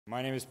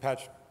My name is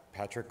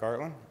Patrick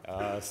Gartland,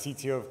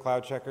 CTO of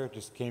CloudCheckr.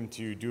 Just came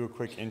to do a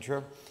quick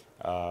intro.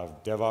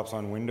 DevOps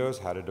on Windows,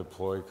 how to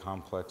deploy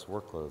complex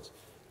workloads.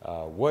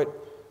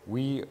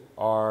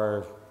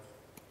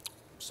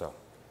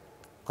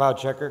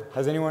 CloudCheckr,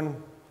 has anyone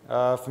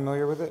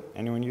familiar with it?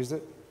 Anyone used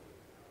it?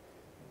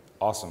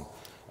 Awesome.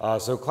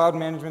 So cloud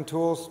management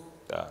tools,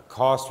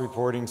 cost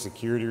reporting,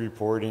 security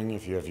reporting,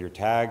 if you have your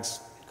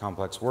tags,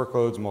 complex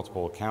workloads,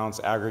 multiple accounts,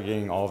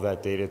 aggregating all of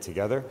that data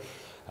together.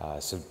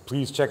 So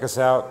please check us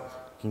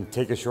out. You can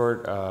take a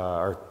short,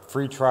 our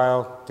free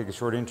trial, take a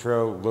short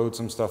intro, load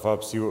some stuff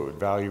up, see what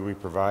value we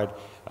provide.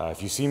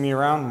 If you see me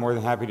around, I'm more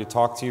than happy to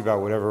talk to you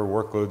about whatever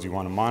workloads you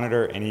want to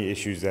monitor, any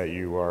issues that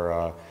you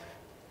are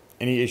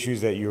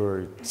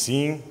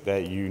seeing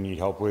that you need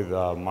help with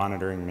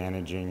monitoring,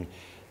 managing,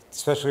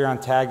 especially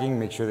around tagging.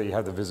 Make sure that you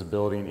have the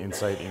visibility and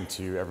insight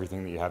into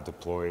everything that you have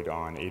deployed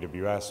on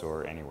AWS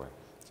or anywhere.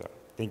 So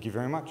thank you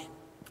very much.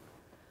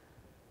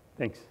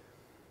 Thanks.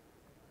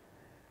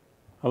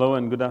 Hello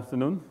and good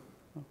afternoon.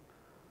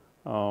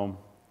 You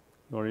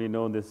already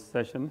know this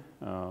session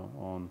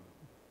on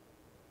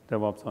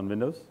DevOps on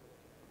Windows.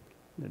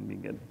 Let me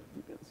you can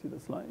see the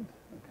slide.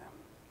 Okay.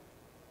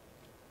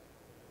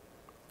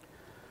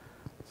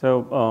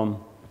 So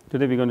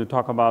today we're going to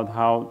talk about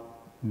how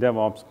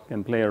DevOps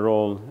can play a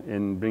role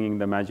in bringing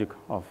the magic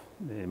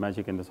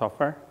in the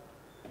software.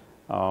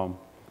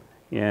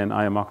 And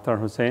I am Akhtar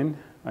Hussain.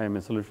 I am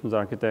a solutions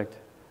architect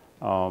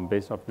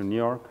based out of New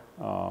York.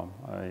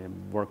 I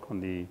work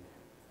on the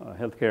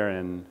healthcare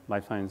and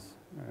life science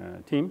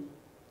team.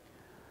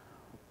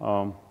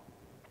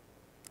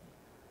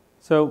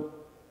 So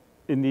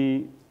from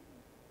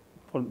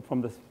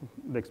the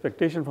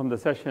expectation from the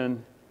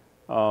session,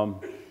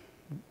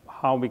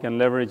 how we can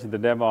leverage the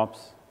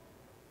DevOps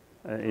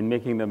in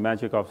making the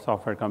magic of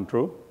software come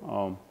true.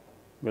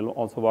 We'll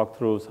also walk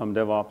through some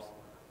DevOps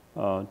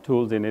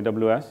tools in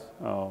AWS.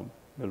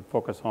 We'll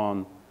focus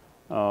on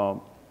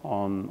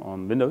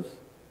Windows,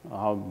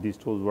 how these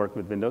tools work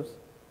with Windows.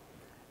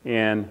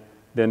 And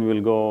then we'll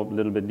go a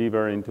little bit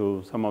deeper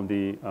into some of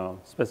the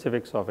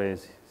specifics of a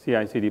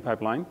CI/CD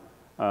pipeline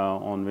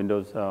on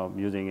Windows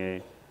using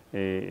a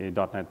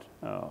 .NET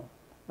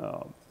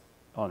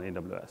on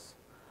AWS.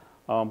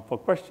 For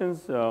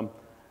questions,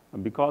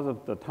 because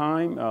of the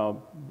time,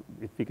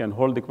 if we can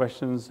hold the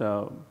questions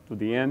to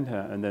the end,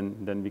 and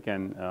then we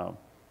can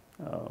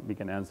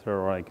answer,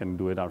 or I can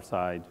do it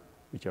outside,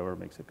 whichever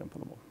makes it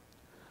comfortable.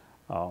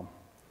 How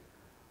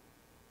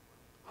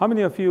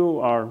many of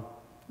you are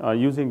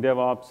using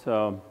DevOps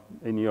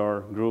in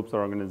your groups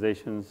or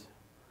organizations,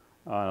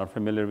 are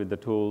familiar with the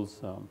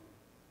tools?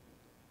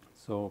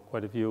 So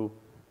quite a few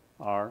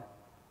are.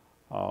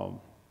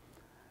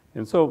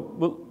 And so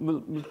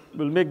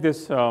we'll make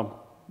this,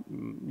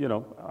 you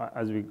know,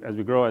 as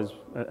we grow,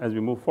 as we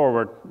move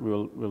forward,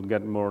 we'll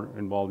get more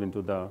involved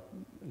into the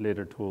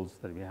later tools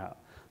that we have.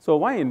 So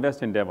why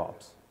invest in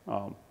DevOps?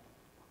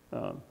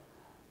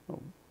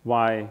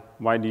 Why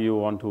do you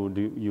want to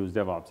use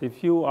DevOps?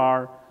 If you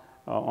are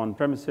on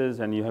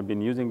premises and you have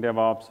been using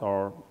DevOps,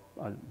 or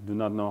do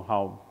not know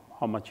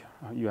how much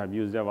you have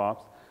used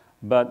DevOps,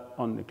 but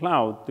on the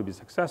cloud to be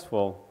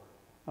successful,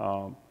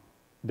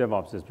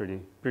 DevOps is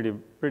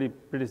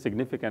pretty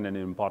significant and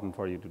important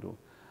for you to do.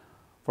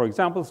 For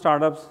example,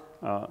 startups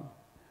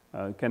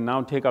can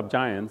now take up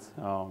giants,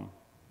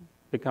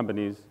 big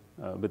companies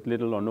with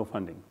little or no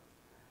funding,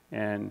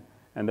 and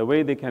the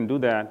way they can do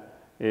that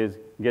is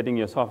getting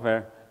your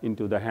software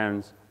into the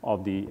hands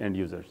of the end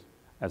users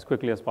as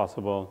quickly as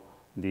possible.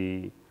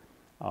 The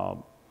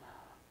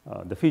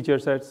feature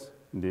sets,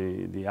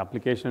 the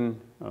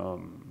application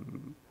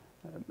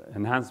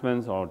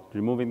enhancements, or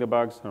removing the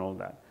bugs and all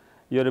that.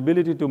 Your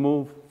ability to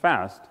move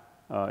fast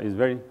is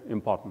very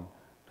important.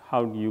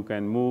 How you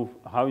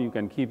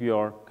can keep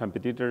your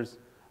competitors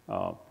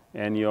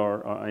and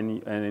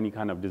any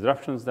kind of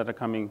disruptions that are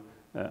coming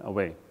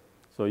away.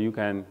 So you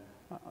can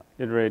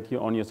iterate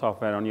on your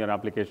software, on your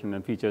application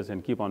and features,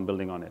 and keep on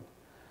building on it.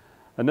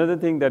 Another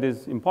thing that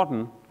is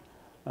important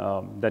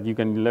that you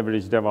can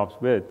leverage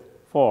DevOps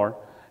for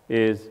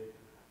is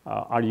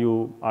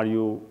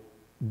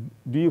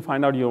do you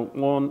find out your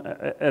own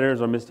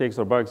errors or mistakes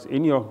or bugs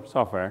in your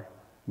software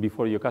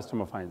before your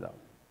customer finds out?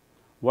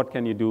 What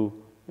can you do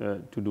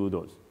to do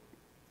those?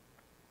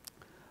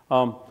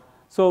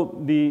 So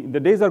the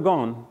days are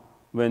gone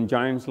when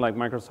giants like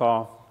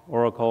Microsoft,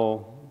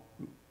 Oracle,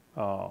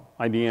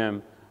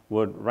 IBM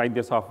would write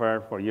their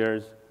software for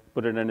years,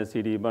 put it in a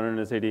CD, burn it in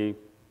a CD,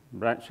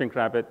 shrink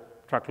wrap it,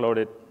 truckload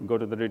it, go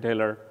to the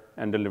retailer,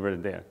 and deliver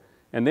it there.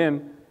 And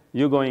then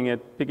you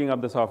picking up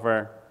the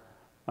software,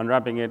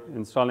 unwrapping it,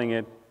 installing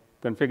it,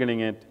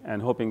 configuring it,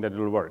 and hoping that it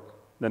will work.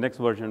 The next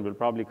version will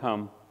probably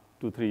come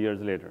 2-3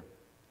 years later,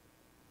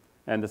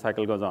 and the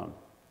cycle goes on.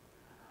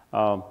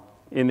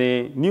 In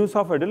a new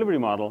software delivery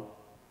model,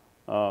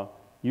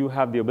 you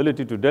have the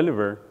ability to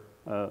deliver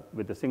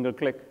with a single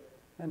click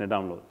and a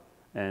download.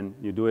 And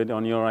you do it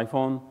on your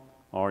iPhone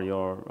or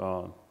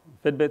your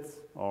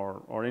Fitbits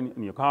or in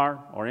your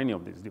car or any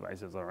of these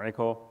devices, or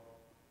Echo.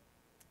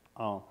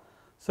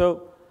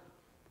 So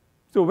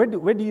So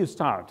where do you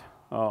start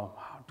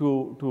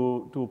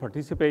to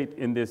participate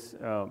in this,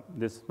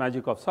 this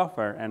magic of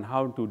software and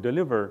how to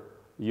deliver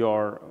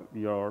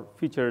your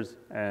features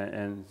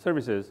and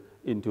services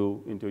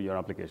into your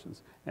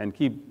applications and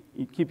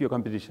keep your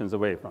competitions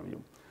away from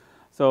you?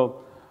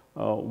 So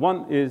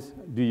one is,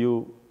 do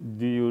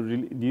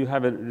you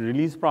have a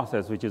release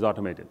process which is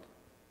automated?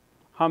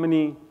 How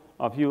many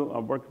of you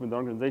have worked with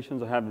organizations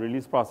that have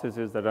release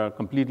processes that are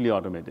completely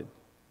automated?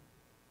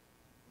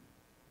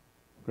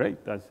 Great,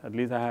 at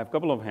least I have a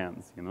couple of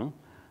hands, you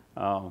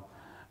know.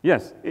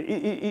 Yes,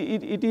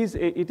 it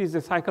is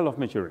a cycle of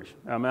maturation.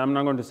 I'm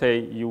not going to say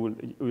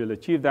you will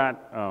achieve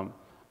that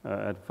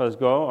at first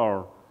go,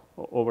 or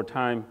over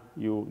time,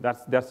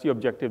 that's your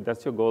objective,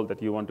 that's your goal,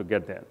 that you want to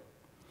get there.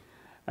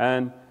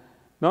 And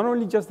not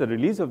only just the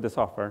release of the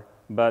software,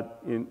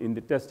 but in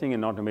the testing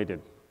and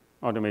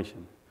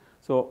automation.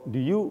 So do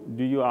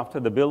you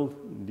after the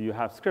build, do you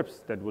have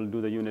scripts that will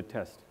do the unit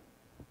test,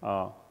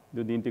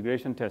 do the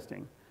integration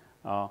testing?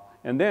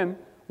 And then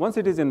once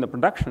it is in the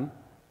production,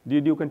 do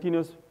you do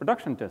continuous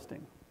production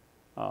testing?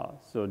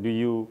 So do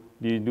you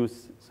do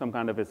some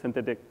kind of a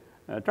synthetic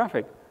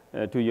traffic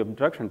to your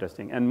production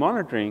testing and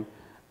monitoring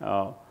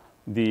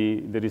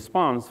the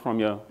response from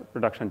your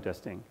production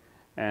testing,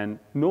 and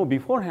know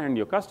beforehand,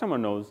 your customer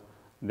knows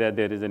that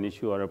there is an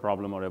issue or a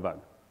problem or a bug.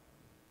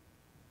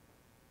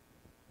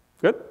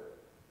 Good?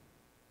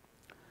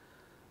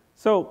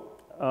 So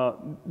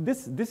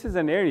this is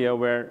an area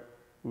where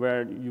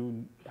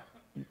you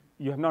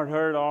have not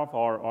heard of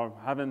or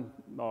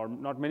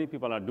not many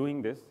people are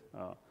doing this.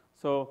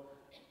 So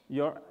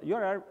your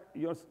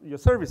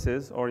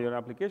services or your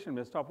application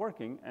may stop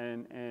working,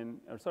 and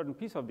a certain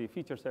piece of the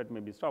feature set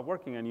may be stop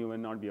working and you may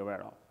not be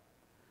aware of.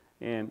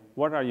 And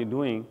what are you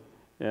doing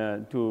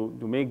to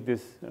make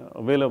this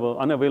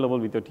unavailable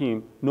with your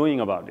team, knowing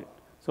about it,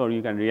 so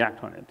you can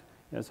react on it?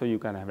 So you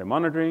can have a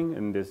monitoring,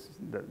 and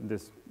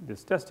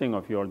this testing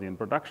of yours in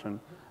production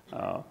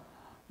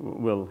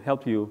will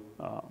help you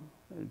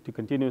to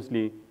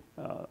continuously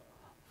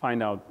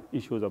find out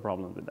issues or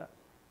problems with that.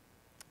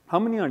 How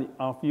many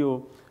of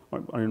you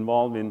are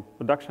involved in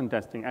production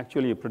testing,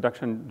 actually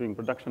doing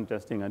production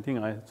testing? I think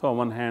I saw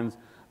one hand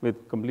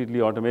with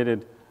completely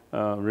automated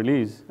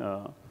release,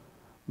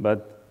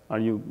 but are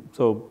you,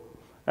 so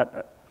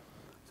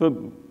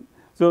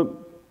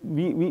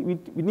we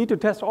need to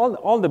test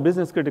all the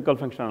business critical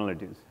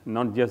functionalities,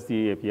 not just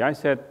the API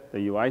set,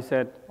 the UI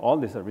set, all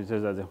the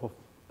services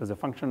as a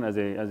function, as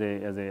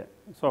a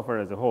software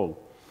as a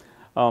whole.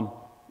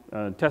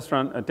 Test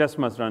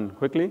must run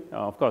quickly.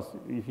 Of course,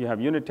 if you have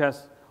unit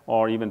tests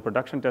or even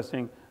production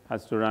testing,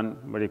 has to run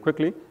very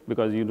quickly,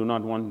 because you do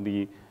not want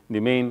the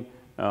main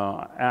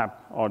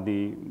app or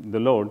the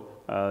load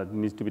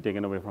needs to be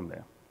taken away from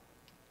there.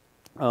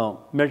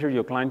 Measure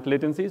your client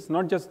latencies,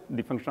 not just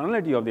the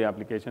functionality of the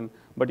application,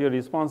 but your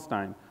response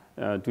time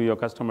to your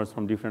customers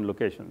from different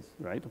locations,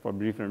 right? For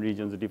different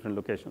regions, different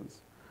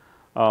locations.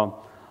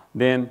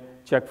 Then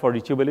check for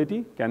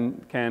reachability.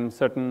 Can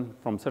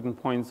from certain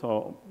points,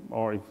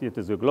 or if it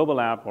is a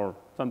global app or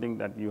something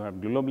that you have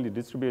globally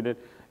distributed,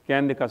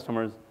 can the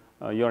customers,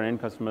 your end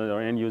customers or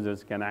end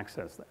users, can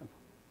access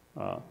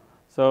that?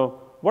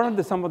 So what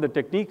are some of the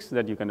techniques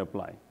that you can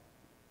apply?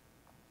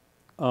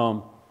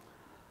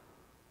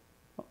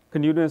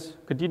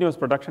 Continuous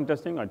production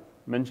testing, I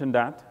mentioned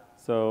that.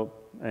 So,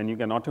 and you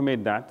can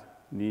automate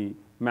that.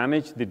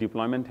 Manage the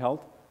deployment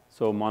health,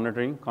 so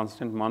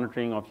constant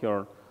monitoring of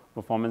your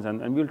performance,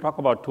 and we'll talk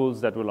about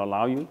tools that will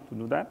allow you to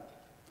do that.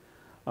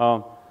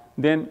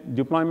 Then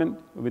deployment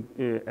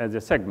as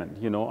a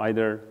segment,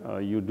 either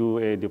you do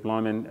a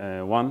deployment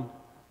one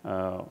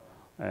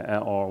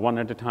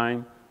at a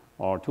time,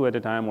 or two at a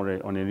time,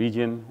 or on a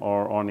region,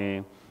 or on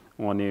a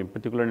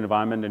particular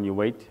environment, and you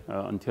wait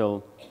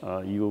until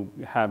you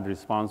have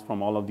response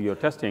from all of your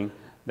testing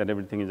that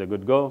everything is a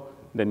good go,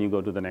 then you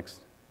go to the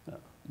next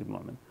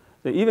deployment.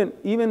 So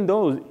even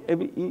those,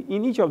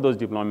 in each of those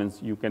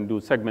deployments, you can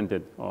do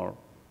segmented or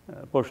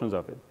portions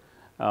of it.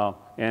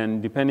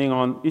 And depending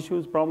on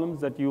issues, problems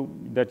that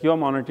you're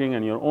monitoring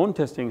and your own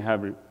testing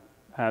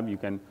have, you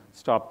can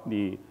stop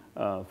the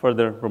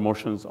further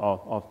promotions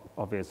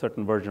of a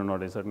certain version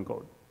or a certain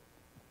code.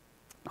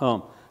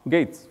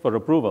 Gates for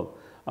approval.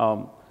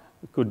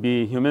 It could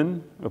be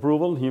human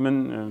approval,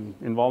 human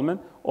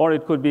involvement, or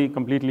it could be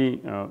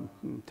completely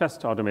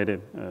test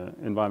automated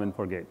environment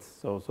for gates.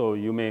 So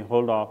you may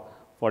hold off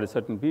for a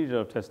certain period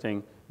of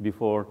testing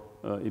before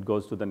it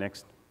goes to the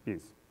next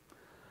piece.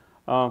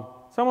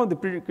 Some of the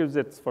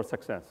prerequisites for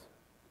success.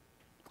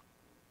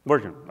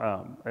 Version.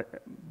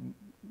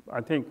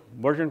 I think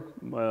version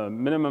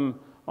minimum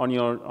on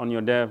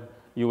your dev,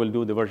 you will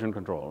do the version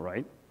control,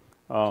 right?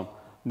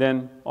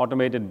 Then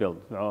automated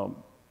build.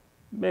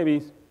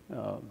 Maybe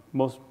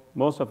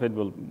most of it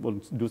will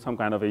do some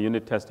kind of a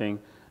unit testing,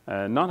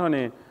 not on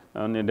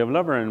a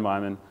developer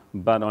environment,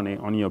 but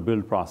on your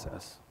build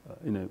process,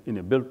 in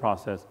a build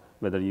process,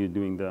 whether you're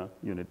doing the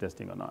unit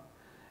testing or not.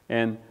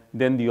 And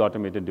then the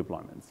automated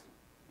deployments.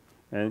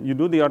 And you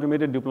do the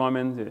automated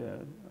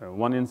deployments,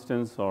 one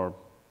instance or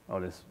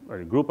or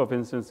a group of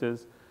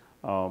instances,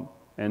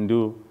 and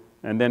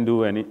then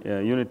do any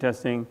unit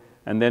testing,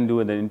 and then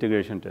do the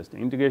integration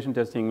testing. Integration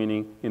testing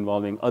meaning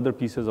involving other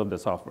pieces of the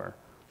software,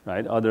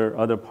 right?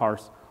 Other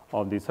parts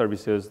of the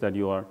services that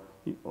you are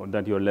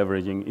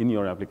leveraging in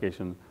your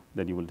application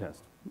that you will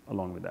test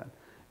along with that.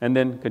 And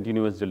then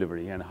continuous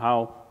delivery and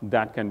how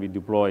that can be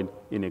deployed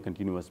in a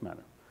continuous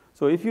manner.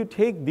 So if you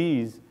take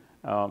these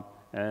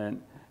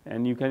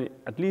and you can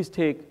at least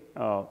take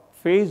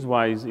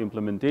phase-wise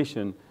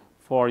implementation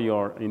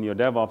in your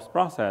DevOps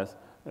process,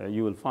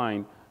 you will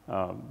find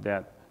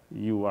that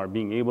you are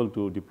being able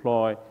to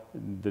deploy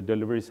the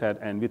delivery set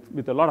and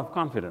with a lot of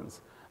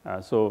confidence.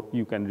 So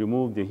you can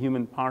remove the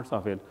human parts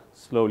of it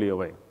slowly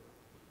away.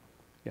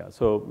 Yeah,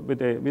 so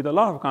with a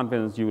lot of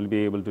confidence you will be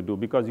able to do,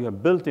 because you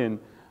have built in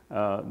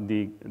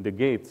the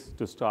gates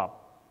to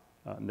stop,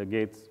 the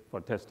gates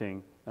for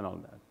testing and all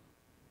that.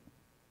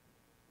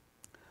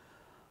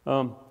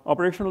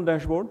 Operational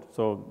dashboard,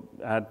 so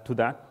add to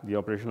that the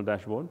operational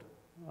dashboard.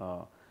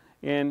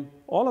 And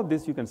all of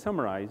this you can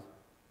summarize.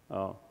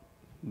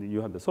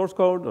 You have the source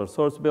code or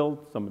source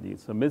build, somebody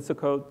submits the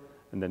code,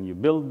 and then you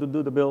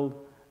do the build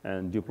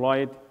and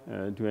deploy it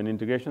to an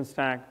integration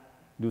stack,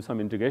 do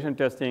some integration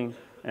testing,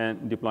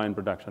 and deploy in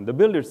production. The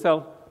build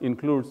itself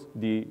includes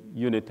the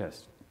unit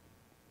test.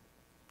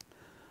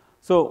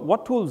 So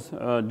what tools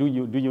do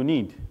you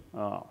need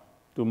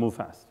to move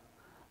fast?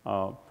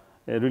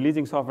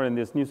 Releasing software in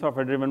this new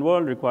software-driven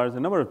world requires a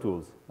number of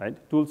tools, right?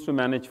 Tools to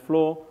manage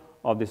flow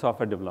of the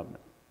software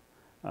development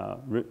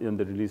in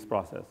the release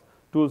process.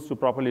 Tools to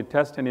properly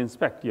test and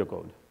inspect your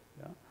code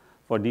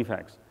for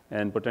defects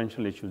and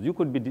potential issues. You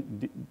could be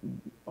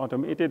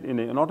automated in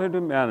an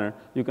automated manner.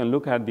 You can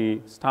look at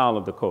the style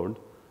of the code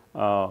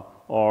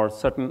or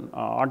certain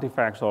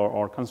artifacts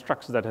or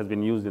constructs that has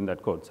been used in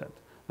that code set,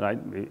 right?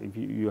 If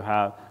you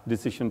have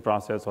decision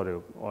process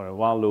or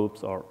while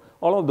loops or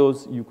all of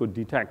those you could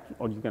detect,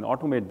 or you can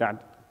automate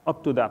that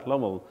up to that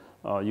level.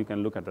 You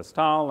can look at the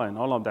style and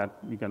all of that,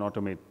 you can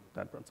automate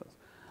that process.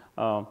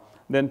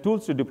 Then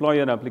tools to deploy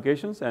your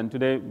applications, and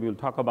today we'll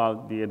talk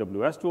about the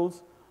AWS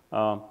tools.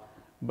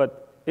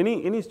 But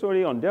any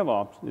story on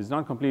DevOps is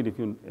not complete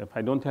if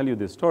I don't tell you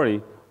this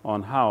story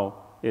on how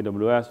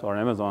AWS or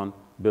Amazon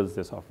builds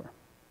their software.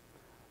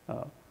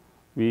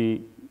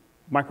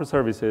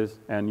 Microservices,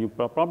 and you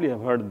probably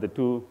have heard of the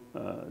two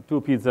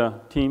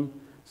pizza team.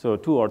 So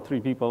 2 or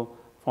 3 people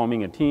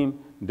forming a team,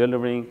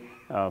 delivering,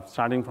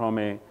 starting from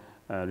a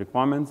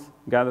requirements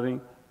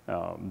gathering,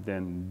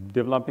 then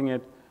developing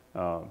it,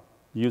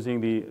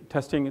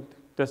 testing it,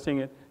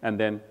 and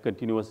then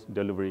continuous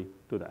delivery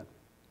to that.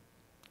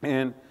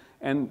 And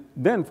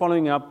then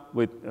following up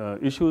with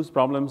issues,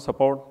 problems,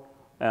 support,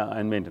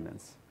 and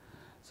maintenance.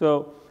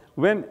 So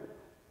when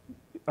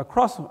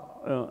across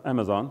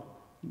Amazon,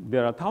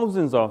 there are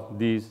thousands of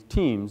these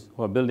teams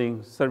who are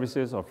building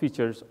services or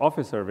features of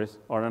a service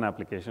or an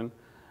application,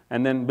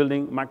 and then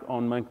building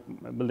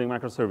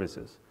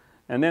microservices,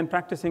 and then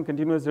practicing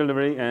continuous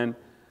delivery. And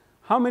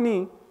how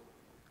many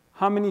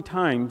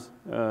times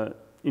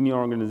in your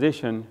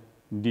organization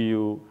do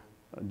you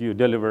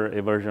deliver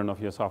a version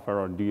of your software,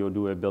 or do you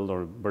do a build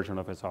or version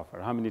of a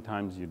software? How many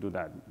times you do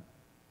that?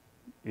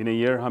 In a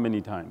year, how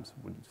many times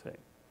would you say?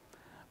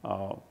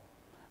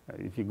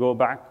 If you go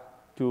back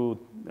to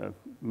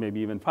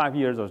maybe even 5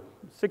 years or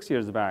 6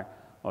 years back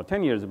or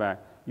 10 years back,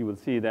 you will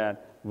see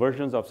that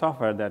versions of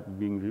software that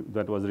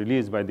was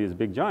released by these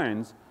big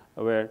giants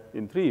were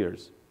in 3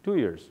 years, 2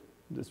 years,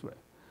 this way.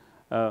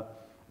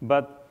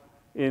 But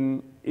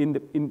in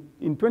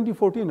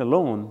 2014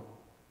 alone,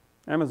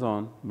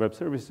 Amazon Web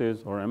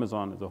Services, or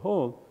Amazon as a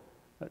whole,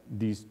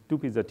 these 2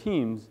 pizza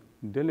teams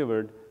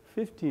delivered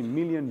 50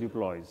 million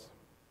deploys.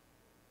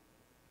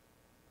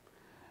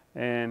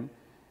 And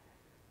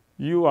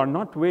you are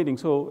not waiting.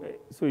 So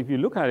if you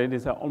look at it,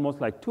 it's almost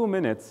like 2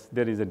 minutes,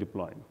 there is a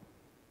deploy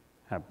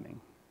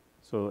happening.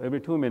 So every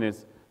 2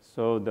 minutes,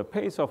 so the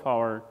pace of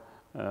our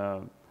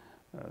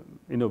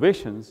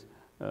innovations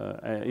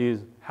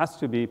has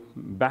to be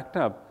backed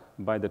up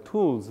by the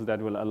tools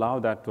that will allow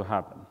that to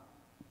happen.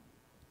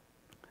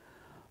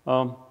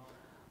 One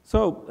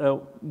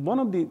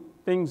of the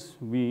things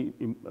the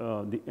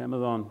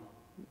Amazon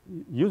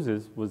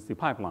uses was the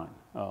pipeline,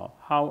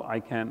 how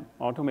I can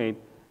automate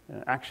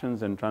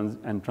actions and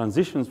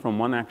transitions from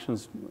one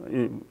actions,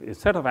 a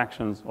set of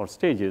actions or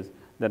stages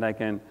that I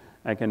can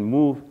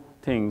move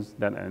things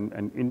that and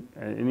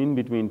in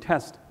between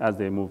test as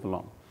they move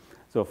along.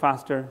 So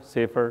faster,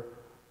 safer,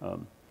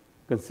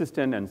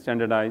 consistent and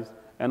standardized,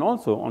 and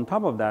also on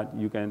top of that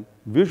you can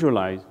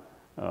visualize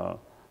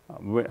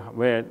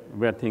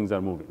where things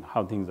are moving,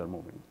 how things are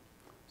moving.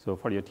 So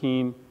for your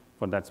team,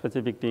 for that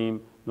specific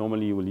team,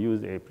 normally you will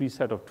use a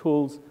preset of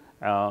tools.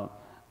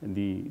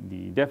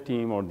 The dev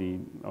team or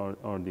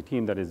the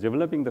team that is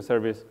developing the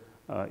service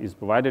is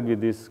provided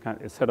with this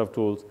set of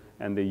tools,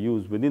 and they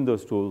use within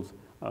those tools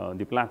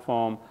the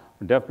platform,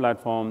 dev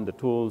platform, the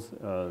tools,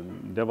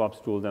 DevOps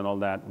tools, and all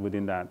that.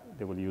 Within that,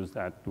 they will use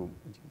that to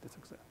achieve the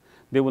success.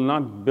 They will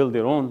not build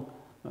their own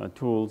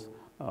tools.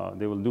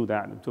 They will do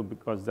that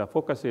because the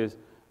focus is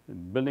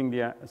building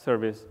the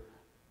service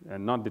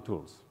and not the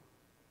tools.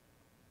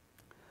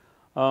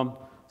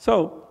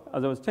 So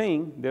as I was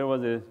saying,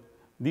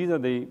 these are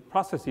the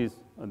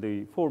processes,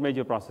 the 4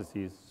 major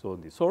processes. So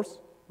the source,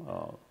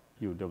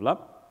 you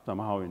develop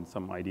somehow in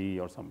some IDE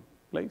or some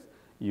place.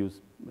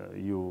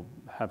 You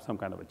have some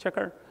kind of a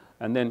checker,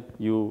 and then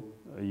you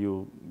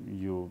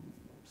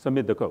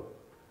submit the code.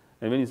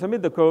 And when you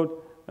submit the code,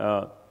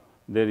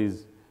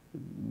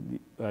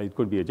 it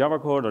could be a Java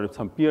code or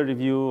some peer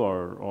review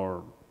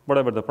or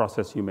whatever the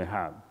process you may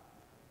have,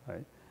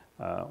 right?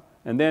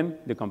 And then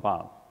they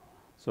compile.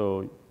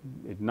 So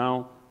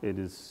now it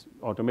is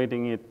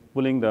automating it,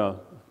 pulling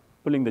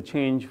the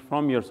change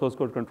from your source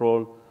code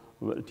control,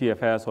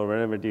 TFS or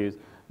wherever it is.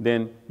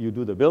 Then you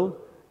do the build,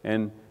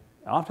 and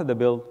after the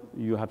build,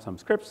 you have some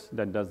scripts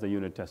that does the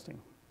unit testing.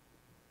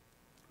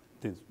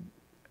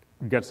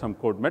 Get some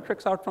code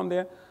metrics out from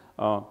there,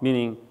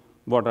 meaning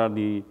what are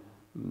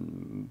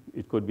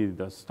it could be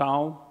the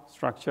style,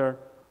 structure,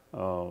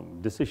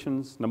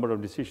 decisions, number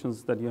of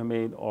decisions that you have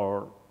made,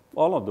 or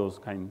all of those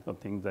kinds of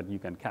things that you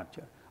can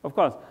capture. Of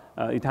course,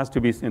 it has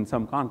to be in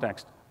some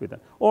context with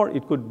that. Or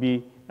it could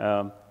be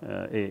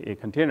a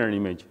container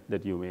image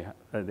that you may have.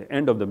 At the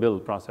end of the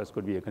build process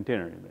could be a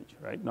container image,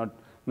 right?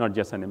 Not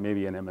just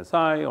maybe an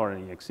MSI or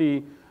an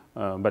EXE,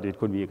 but it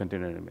could be a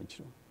container image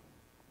too.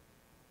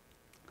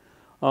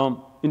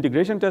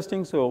 Integration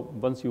testing, so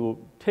once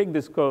you take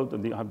this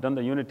code, you have done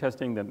the unit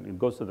testing, then it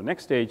goes to the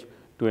next stage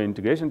to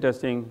integration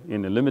testing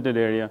in a limited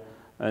area,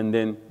 and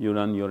then you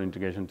run your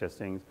integration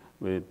testings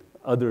with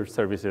other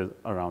services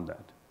around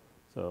that.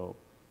 So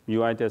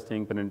UI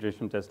testing,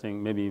 penetration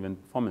testing, maybe even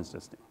performance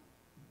testing.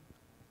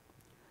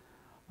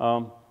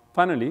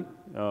 Finally,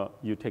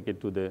 you take it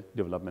to the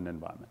development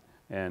environment.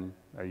 And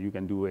you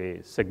can do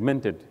a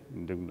segmented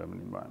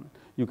development environment.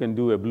 You can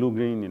do a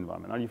blue-green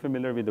environment. Are you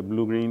familiar with the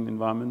blue-green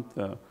environment?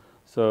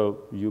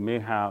 So you may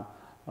have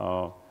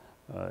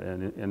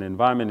an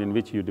environment in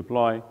which you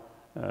deploy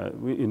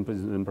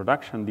in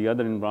production. The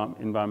other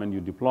environment you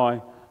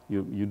deploy,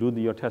 you do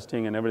your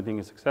testing and everything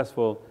is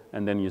successful,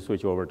 and then you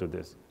switch over to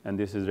this. And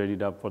this is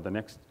readied up for the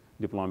next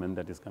deployment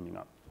that is coming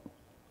up.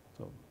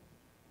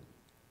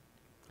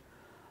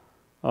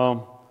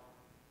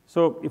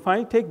 So if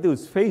I take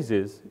those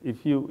phases,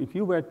 if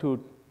you were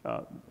to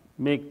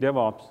make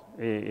DevOps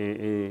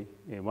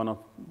one of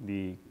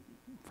the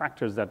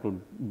factors that would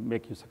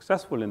make you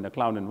successful in the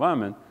cloud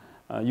environment,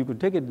 you could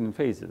take it in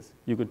phases.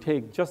 You could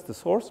take just the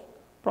source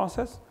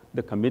process,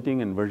 the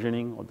committing and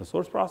versioning of the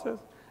source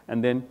process,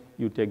 and then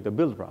you take the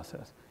build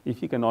process.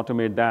 If you can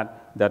automate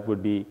that, that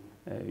would be,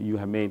 you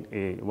have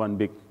made one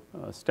big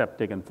step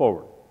taken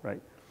forward,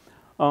 right?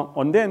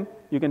 And then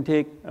you can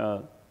take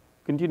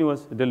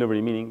continuous delivery,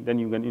 meaning then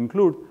you can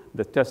include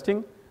the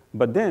testing,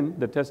 but then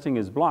the testing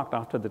is blocked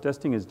after the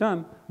testing is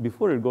done.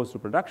 Before it goes to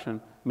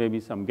production, maybe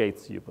some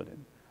gates you put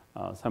in,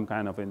 some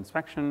kind of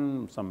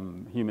inspection,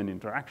 some human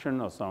interaction,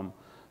 or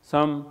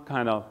some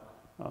kind of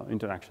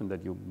interaction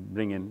that you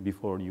bring in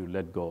before you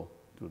let go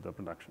to the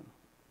production.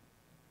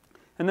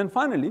 And then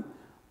finally,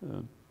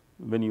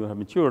 when you have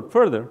matured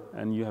further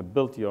and you have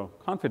built your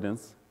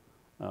confidence,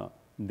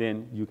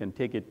 then you can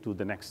take it to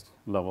the next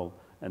level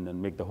and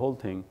then make the whole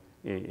thing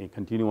a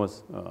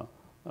continuous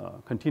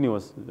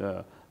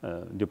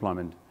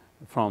deployment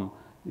from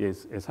a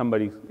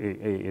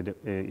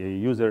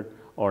user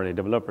or a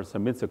developer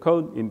submits a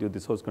code into the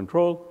source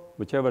control,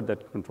 whichever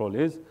that control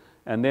is,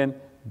 and then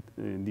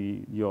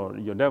your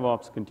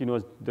DevOps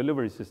continuous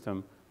delivery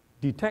system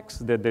detects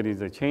that there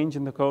is a change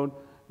in the code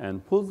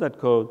and pulls that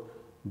code,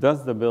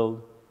 does the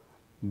build,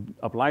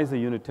 applies the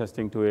unit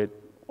testing to it,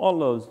 all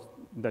those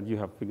that you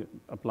have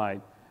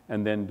applied,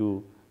 and then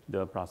do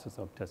the process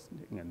of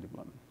testing and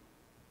deployment.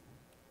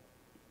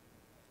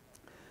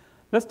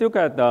 Let's look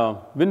at the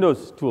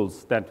Windows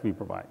tools that we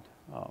provide.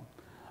 I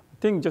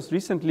think just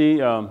recently,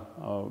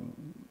 AWS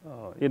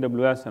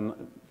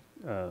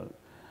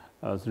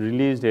has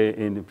released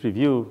in the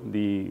preview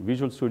the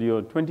Visual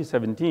Studio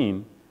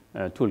 2017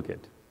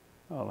 toolkit.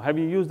 Have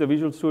you used the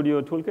Visual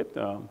Studio toolkit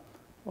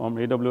on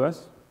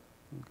AWS?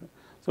 Okay.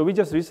 So we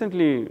just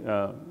recently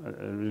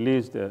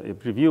released a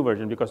preview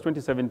version because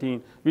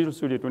 2017, Visual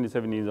Studio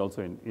 2017 is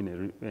also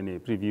in a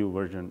preview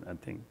version, I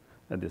think,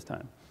 at this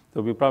time.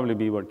 So we'll probably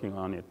be working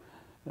on it.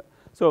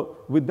 So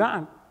with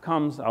that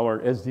comes our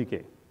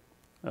SDK.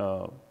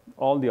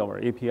 All our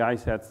API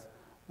sets,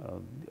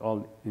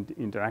 all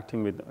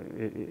interacting with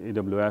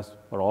AWS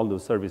for all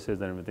those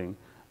services and everything.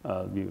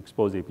 We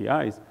expose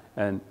APIs,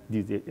 and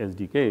these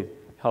SDKs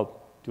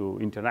help to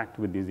interact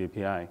with these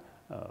API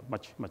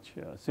much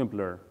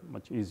simpler,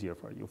 much easier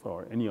for you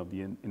for any of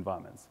the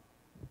environments.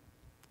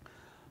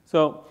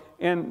 So,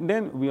 and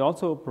then we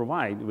also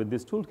provide, with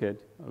this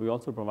toolkit, we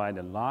also provide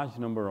a large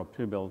number of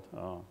pre-built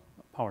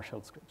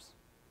PowerShell scripts.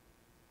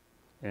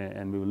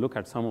 And we will look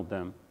at some of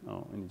them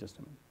in just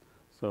a minute.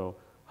 So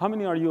how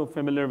many are you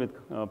familiar with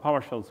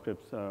PowerShell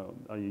scripts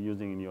are you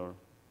using in your,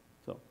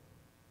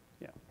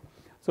 yeah.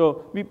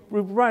 So we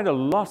provide a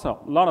lot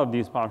of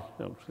these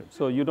PowerShell scripts.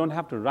 So you don't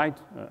have to write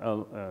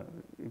for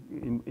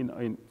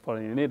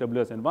an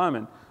AWS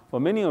environment for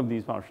many of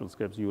these PowerShell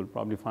scripts, you will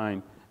probably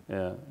find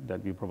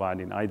that we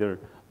provide in either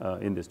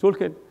in this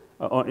toolkit,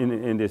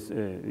 in this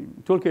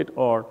toolkit,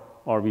 or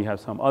we have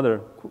some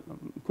other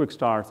quick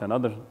starts and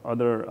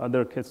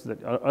other kits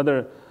that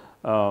other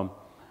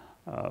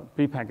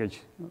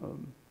prepackaged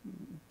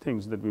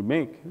things that we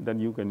make, then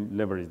you can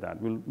leverage that.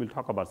 We'll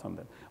talk about some of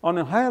that. On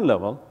a higher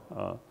level,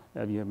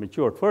 as we have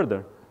matured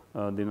further,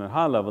 then on a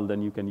higher level,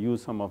 then you can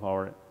use some of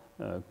our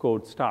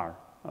code star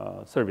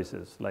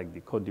services like the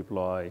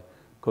CodeDeploy,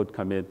 code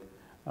commit,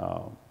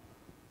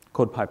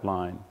 code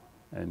pipeline,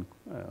 and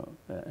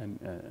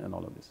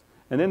all of this.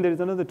 And then there is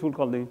another tool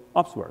called the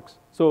OpsWorks.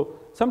 So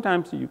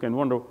sometimes you can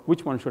wonder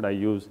which one should I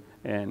use,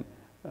 and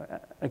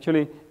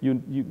actually you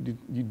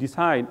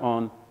decide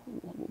on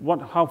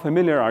how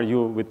familiar are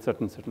you with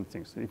certain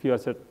things. If you are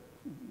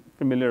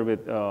familiar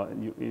with,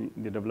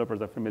 the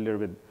developers are familiar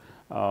with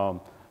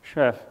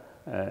Chef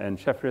and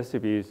Chef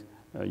recipes,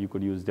 you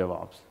could use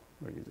DevOps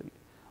very easily.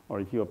 Or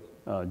if you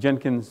have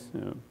Jenkins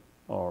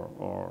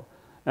or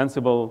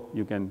Ansible,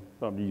 you can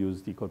probably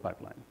use the code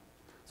pipeline.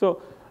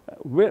 So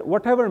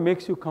whatever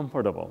makes you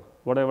comfortable,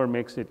 whatever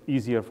makes it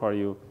easier for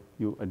you,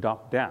 you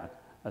adopt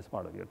that as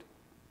part of your team.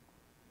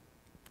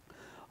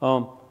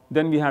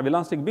 Then we have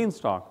Elastic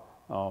Beanstalk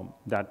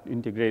that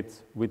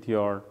integrates with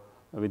your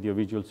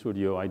Visual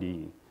Studio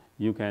IDE.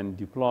 You can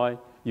deploy,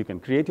 you can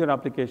create your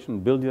application,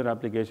 build your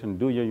application,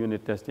 do your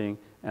unit testing,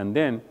 and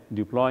then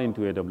deploy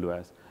into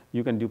AWS.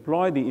 You can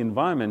deploy the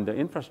environment, the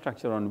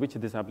infrastructure on which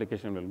this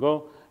application will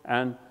go,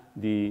 and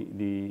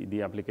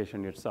the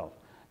application itself.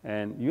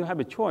 And you have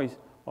a choice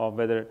of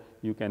whether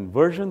you can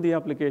version the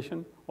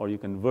application or you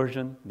can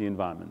version the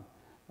environment.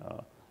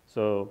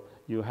 So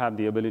you have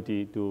the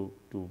ability to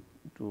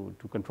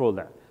control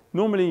that.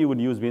 Normally, you would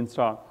use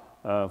Beanstalk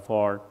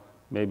for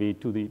maybe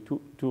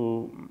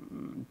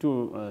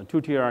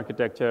two-tier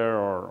architecture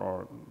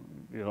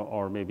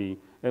or maybe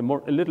a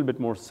little bit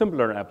more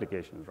simpler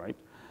applications, right?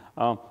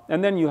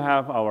 And then you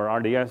have our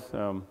RDS,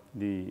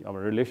 our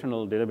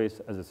relational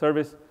database as a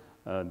service,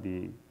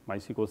 the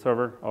MySQL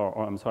Server,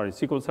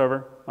 SQL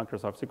Server,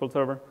 Microsoft SQL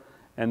Server.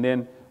 And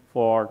then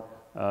for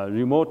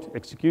remote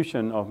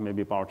execution of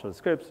maybe PowerShell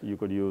scripts, you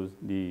could use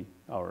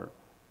our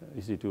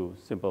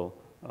EC2 simple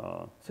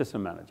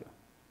system manager.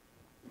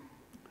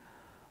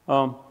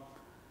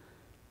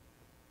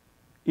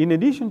 In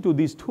addition to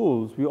these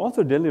tools, we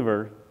also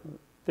deliver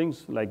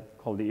things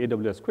called the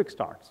AWS Quick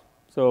Starts.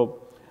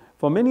 So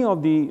for many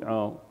of the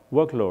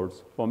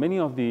workloads, for many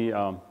of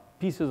the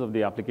pieces of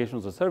the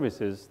applications or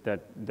services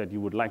that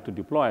you would like to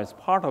deploy as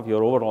part of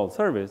your overall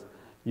service,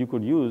 you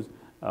could use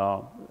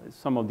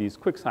some of these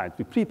quick sites,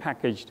 the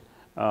prepackaged,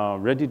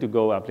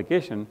 ready-to-go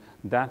application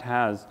that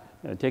has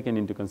taken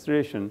into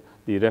consideration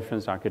the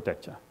reference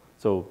architecture.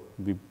 So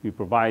we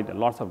provide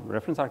lots of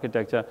reference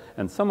architecture,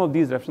 and some of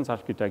these reference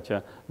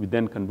architecture we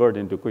then convert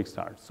into quick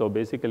starts. So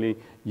basically,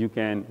 you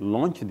can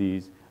launch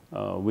these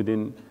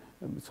within.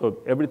 So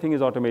everything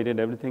is automated,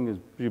 everything is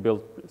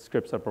pre-built,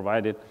 scripts are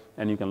provided,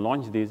 and you can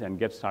launch these and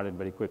get started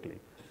very quickly.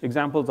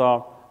 Examples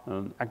are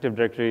Active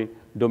Directory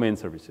domain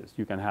services.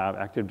 You can have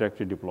Active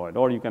Directory deployed,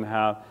 or you can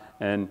have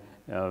an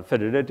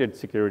federated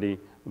security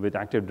with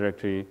Active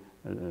Directory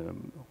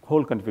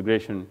whole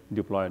configuration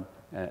deployed,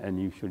 and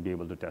you should be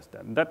able to test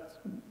that. That's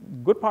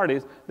good part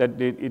is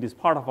that it is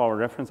part of our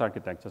reference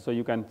architecture, so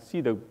you can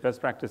see the best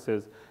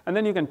practices, and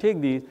then you can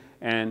take these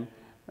and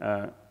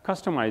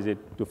customize it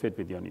to fit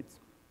with your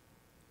needs.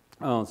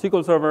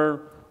 SQL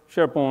Server,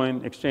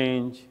 SharePoint,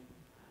 Exchange,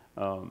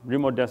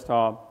 remote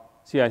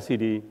desktop,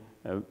 CI/CD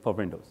for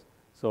Windows.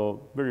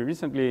 So very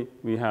recently,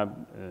 we have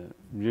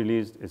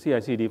released a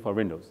CI/CD for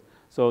Windows.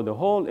 So the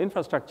whole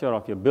infrastructure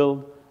of your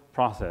build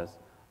process,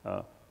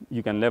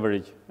 you can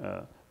leverage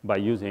by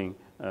using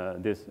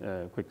this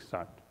quick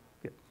start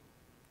kit.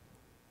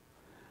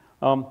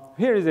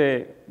 Here is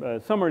a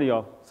summary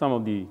of some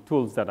of the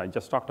tools that I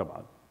just talked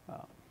about.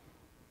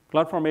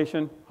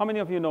 CloudFormation, how many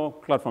of you know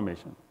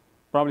CloudFormation?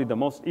 Probably the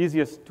most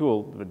easiest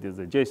tool, which is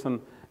a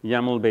JSON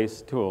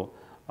YAML-based tool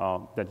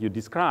that you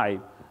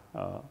describe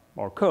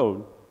or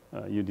code,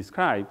 you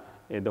describe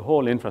the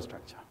whole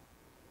infrastructure,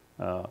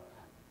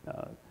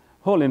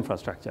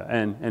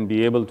 and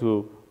be able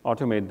to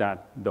automate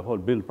the whole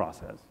build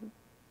process.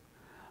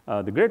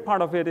 The great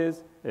part of it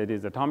is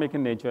atomic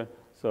in nature,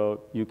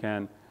 so you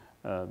can,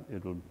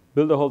 it will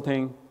build the whole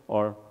thing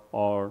or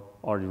it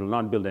will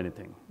not build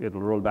anything. It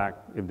will roll back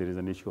if there is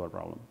an issue or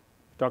problem.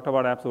 We talked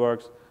about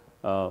OpsWorks.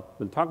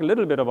 We'll talk a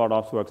little bit about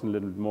OpsWorks a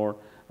little bit more.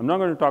 I'm not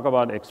going to talk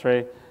about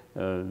X-ray.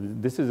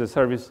 This is a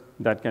service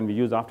that can be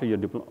used after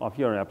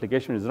your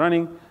application is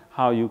running,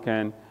 how you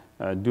can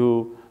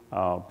do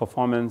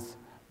performance,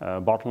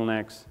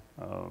 bottlenecks,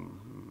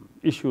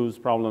 issues,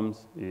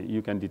 problems,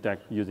 you can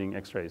detect using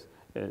X-rays.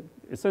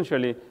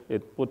 Essentially,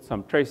 it puts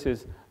some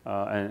traces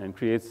and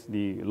creates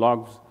the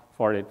logs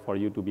for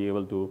you to be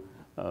able to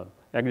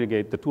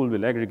aggregate. The tool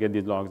will aggregate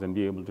these logs and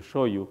be able to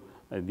show you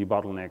the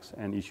bottlenecks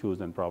and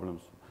issues and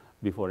problems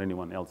before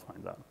anyone else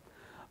finds out.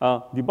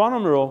 The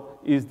bottom row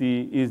is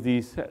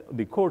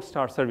the code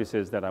start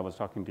services that I was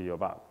talking to you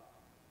about.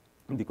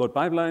 the code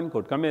pipeline,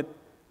 code commit,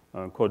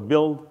 code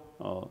build,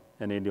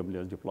 and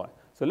AWS deploy.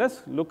 So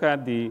let's look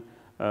at the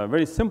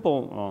very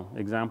simple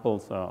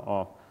examples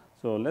of.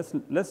 So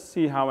let's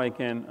see how I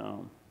can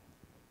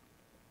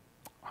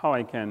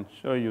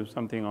show you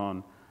something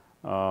on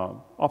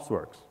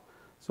OpsWorks.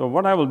 So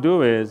what I will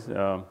do is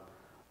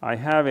I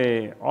have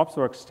a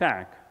OpsWorks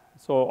stack.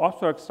 So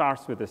OpsWorks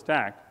starts with a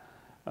stack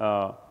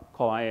called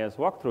IaaS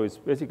Walkthrough. It's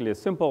basically a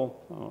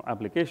simple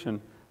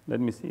application. Let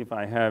me see if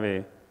I have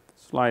a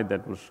slide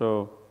that will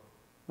show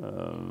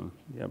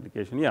the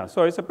application. Yeah,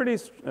 so it's a pretty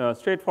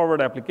straightforward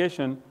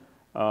application.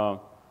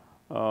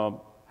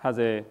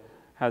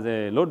 Has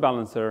a load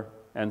balancer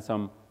and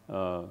some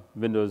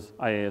Windows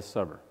IaaS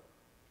server.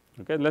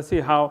 Okay, let's see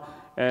how.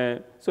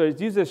 So it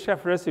uses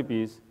chef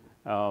recipes,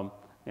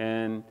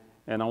 and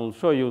I will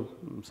show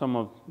you some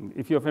of.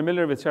 If you're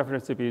familiar with chef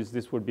recipes,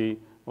 this would be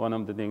one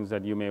of the things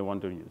that you may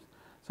want to use.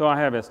 So I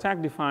have a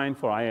stack defined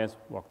for IaaS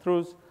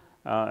walkthroughs,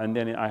 and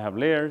then I have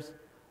layers,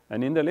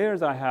 and in the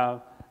layers I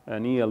have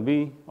an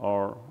ELB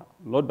or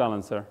load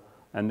balancer,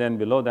 and then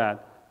below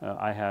that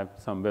I have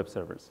some web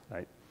servers,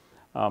 right?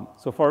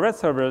 So for web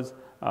servers,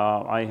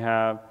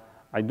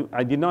 I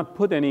did not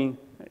put any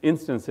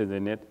instances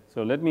in it.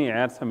 So let me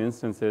add some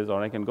instances,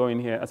 or I can go in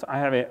here. So I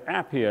have an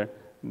app here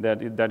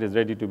that is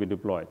ready to be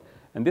deployed.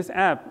 And this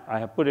app, I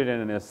have put it in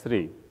an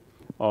S3,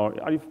 or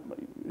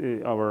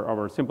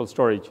our simple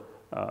storage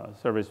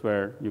service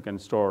where you can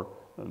store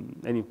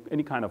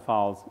any kind of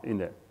files in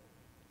there.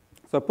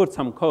 So I put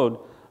some code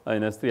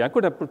in S3. I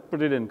could have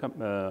put it in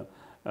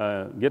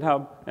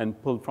GitHub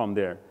and pulled from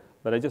there,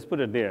 but I just put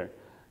it there.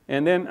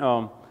 And then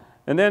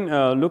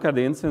look at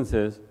the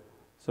instances.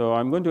 So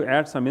I'm going to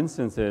add some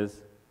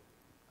instances.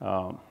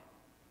 I'll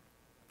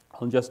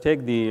just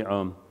take the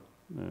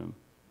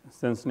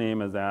instance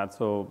name as that.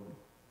 So,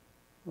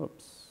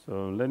 oops.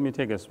 So let me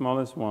take a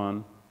smallest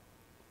one,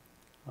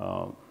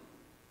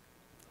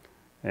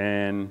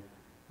 and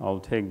I'll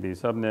take the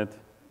subnet.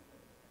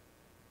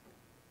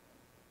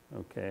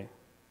 Okay.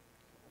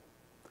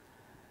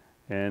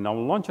 And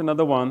I'll launch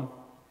another one.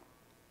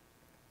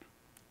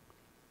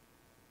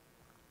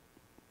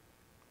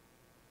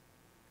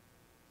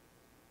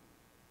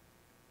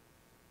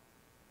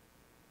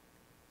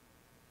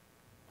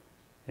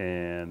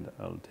 And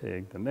I'll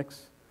take the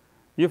next.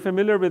 You're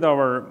familiar with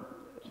our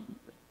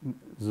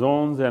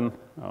zones, and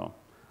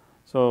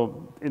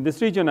so in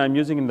this region I'm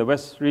using in the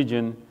West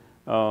region,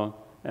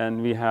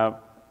 and we have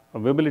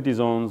availability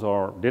zones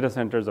or data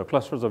centers or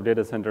clusters of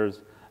data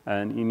centers,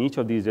 and in each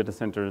of these data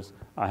centers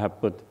I have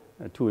put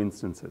 2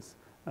 instances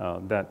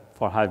that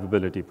for high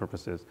availability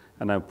purposes,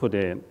 and I've put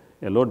a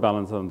load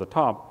balancer on the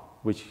top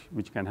which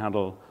can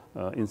handle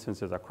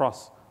instances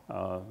across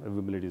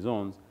availability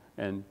zones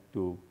and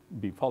to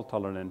be fault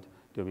tolerant,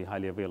 to be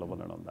highly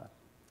available and all that.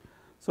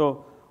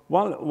 So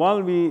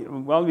while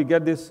we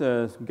get this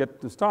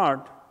get to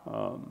start,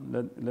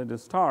 let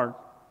us start.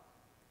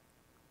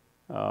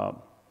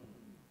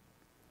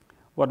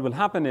 What will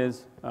happen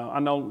is,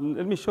 and now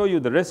let me show you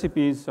the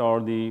recipes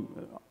or the.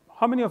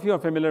 How many of you are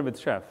familiar with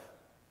Chef?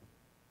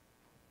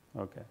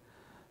 Okay,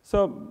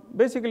 so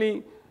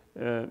basically,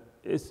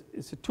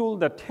 it's a tool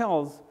that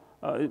tells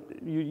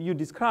you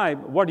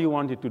describe what you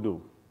want it to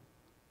do.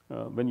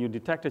 When you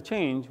detect a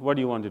change, what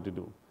do you want it to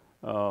do?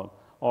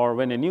 Or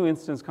when a new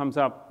instance comes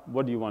up,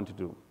 what do you want to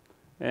do?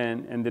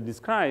 And the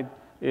describe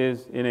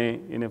is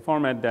in a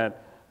format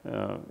that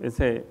is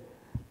a.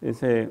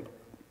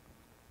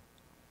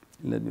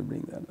 Let me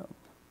bring that up.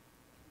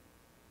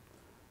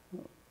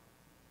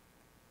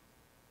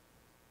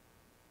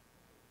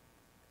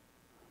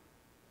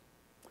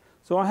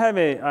 So I have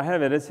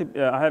a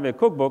recipe. I have a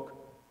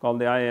cookbook called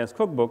the IaaS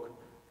cookbook,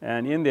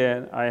 and in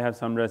there I have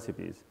some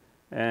recipes.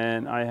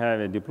 And I have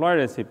a deploy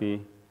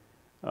recipe,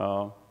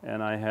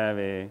 and I have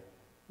a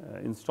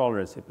install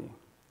recipe.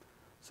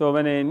 So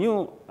when a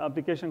new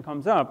application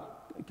comes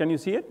up, can you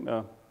see it?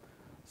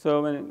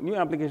 So when a new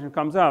application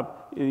comes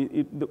up,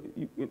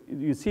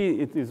 you see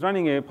it is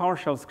running a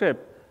PowerShell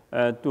script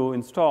to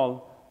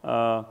install,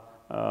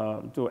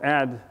 to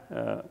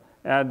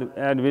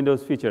add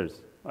Windows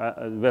features,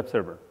 web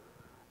server,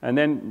 and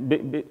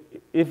then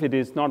if it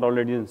is not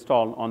already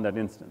installed on that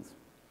instance.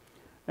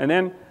 And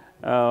then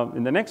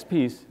in the next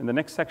piece, in the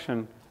next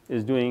section,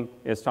 is doing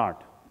a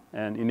start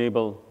and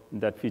enable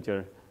that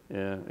feature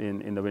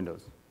in the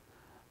Windows.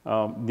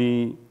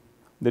 The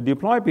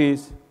deploy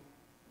piece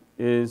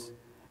is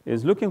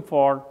looking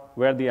for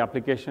where the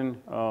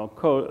application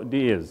code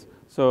is.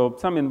 So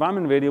some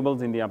environment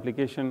variables in the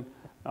application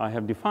I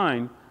have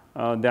defined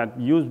that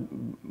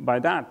using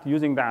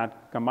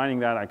that, combining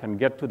that, I can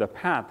get to the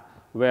path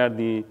where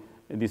the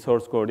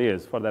source code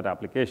is for that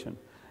application.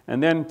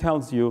 And then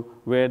tells you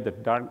where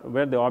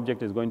the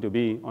object is going to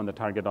be on the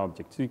target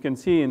object. So you can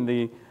see in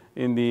the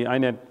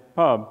inet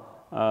pub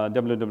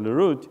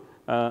www.root,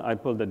 I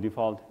pulled the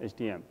default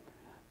HTML.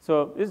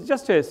 So it's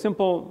just a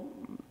simple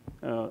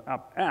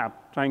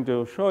app trying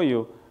to show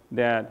you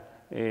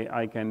that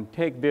I can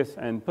take this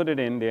and put it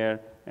in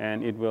there,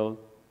 and it will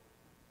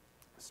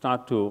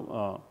start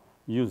to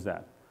use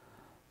that.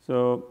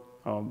 So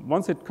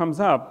once it comes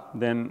up,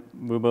 then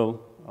we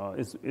will,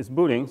 it's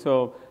booting.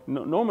 So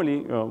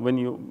normally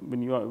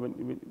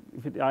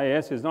if the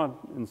IIS is not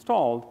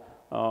installed,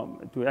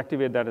 to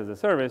activate that as a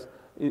service,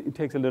 it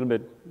takes a little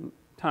bit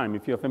time.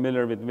 If you're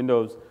familiar with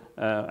Windows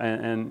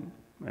and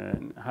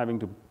having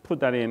to put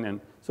that in,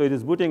 and so it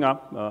is booting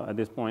up at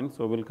this point.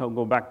 So we'll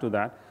go back to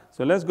that.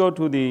 So let's go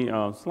to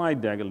the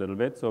slide deck a little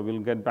bit. So we'll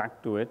get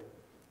back to it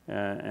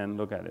and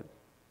look at it.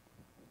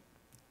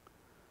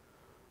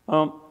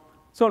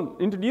 So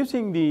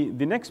introducing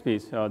the next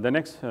piece, the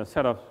next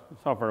set of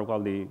software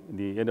called the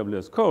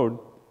AWS Code.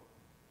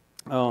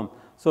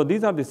 So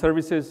these are the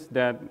services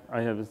that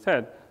I have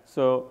said.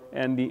 So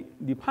and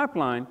the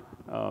pipeline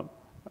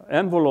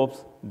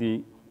envelopes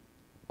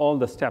all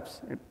the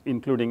steps,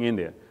 including in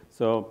there.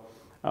 So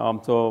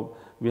so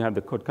we have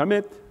the code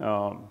commit,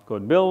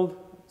 code build.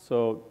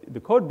 So the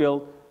code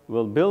build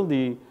will build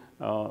the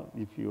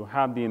if you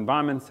have the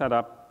environment set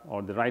up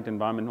or the right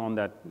environment on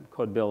that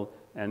code build,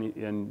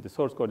 and the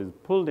source code is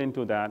pulled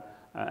into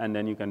that, and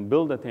then you can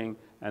build the thing,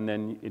 and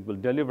then it will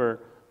deliver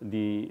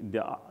the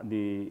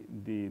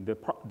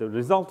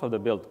result of the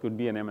build. Could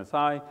be an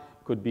MSI,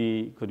 could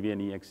be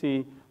an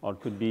EXE, or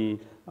could be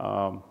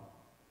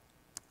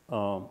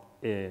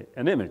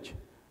an image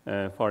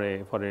for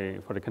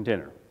a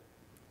container.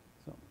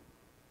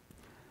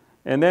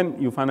 And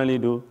then you finally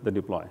do the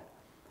deploy.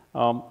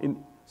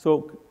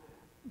 So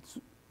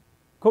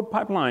Code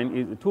Pipeline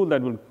is a tool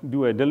that will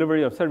do a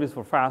delivery of service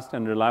for fast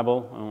and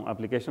reliable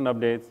application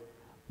updates,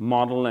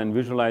 model and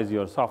visualize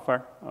your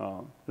software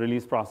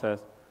release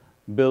process,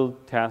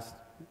 build, test.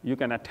 You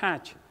can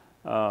attach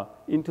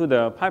into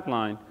the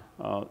pipeline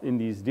in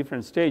these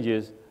different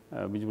stages,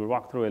 which we'll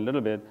walk through a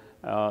little bit,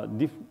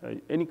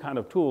 any kind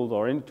of tools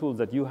or any tools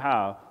that you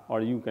have,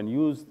 or you can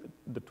use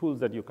the tools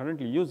that you're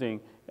currently using,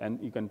 and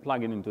you can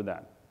plug it into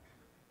that.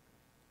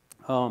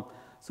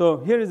 So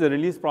here is a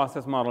release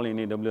process model in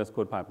AWS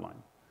Code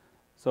Pipeline.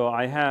 So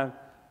I have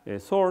a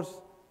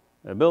source,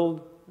 a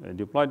build, a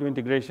deploy to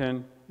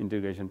integration,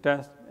 integration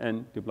test,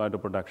 and deploy to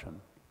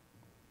production.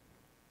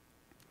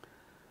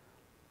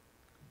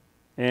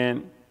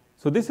 And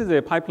so this is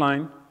a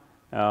pipeline.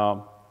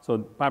 So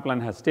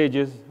pipeline has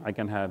stages. I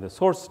can have a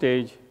source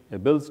stage, a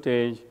build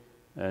stage,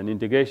 an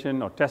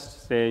integration or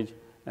test stage,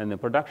 and the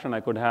production I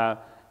could have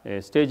a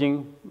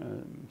staging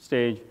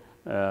stage,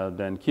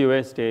 then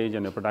QA stage,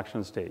 and a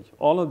production stage.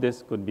 All of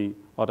this could be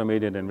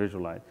automated and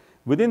visualized.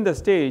 Within the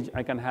stage,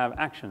 I can have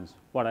actions,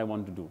 what I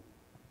want to do.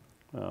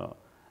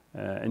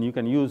 And you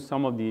can use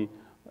some of the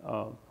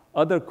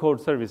other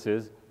code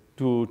services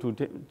to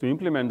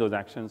implement those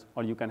actions,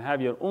 or you can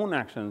have your own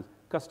actions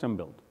custom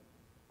built.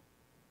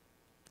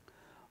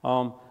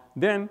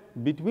 Then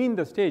between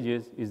the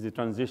stages is the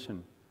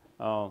transition.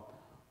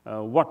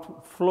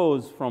 What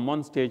flows from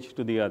one stage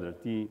to the other.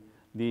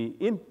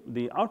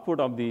 The output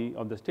of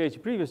the stage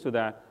previous to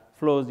that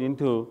flows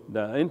into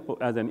the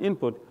input as an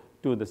input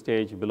to the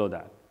stage below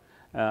that.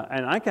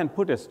 And I can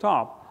put a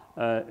stop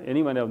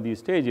any one of these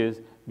stages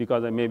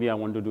because maybe I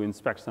want to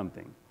inspect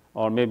something,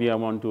 or maybe I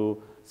want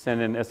to send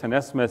an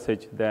SNS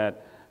message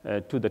that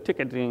to the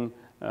ticketing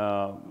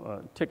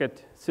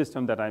ticket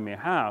system that I may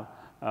have,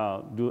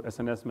 do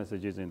SNS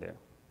messages in there.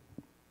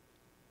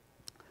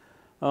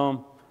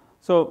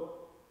 So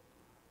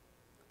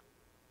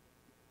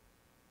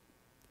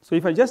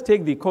if I just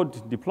take the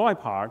code deploy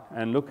part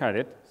and look at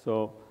it,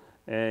 so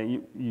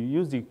you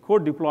use the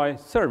code deploy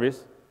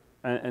service,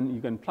 and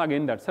you can plug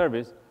in that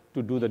service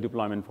to do the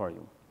deployment for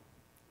you,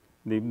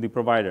 the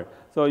provider.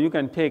 So you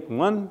can take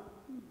one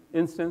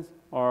instance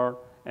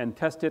and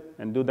test it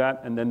and do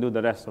that, and then do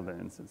the rest of the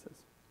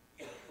instances.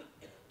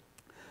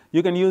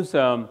 You can use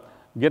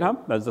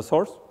GitHub as the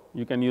source.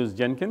 You can use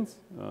Jenkins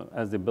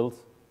as the build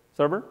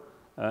server,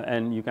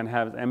 and you can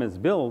have MS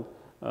Build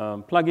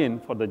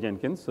plugin for the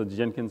Jenkins, so the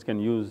Jenkins can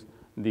use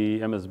the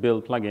MS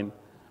Build plugin,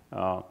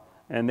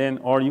 and then,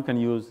 or you can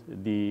use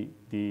the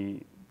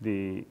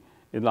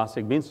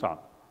Elastic Beanstalk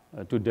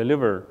to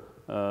deliver,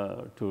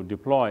 to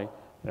deploy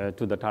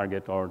to the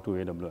target or to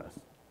AWS.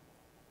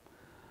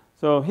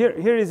 So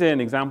here is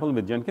an example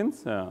with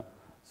Jenkins.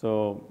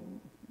 So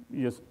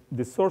yes,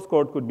 the source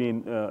code could be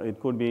in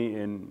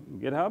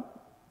GitHub,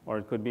 or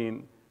it could be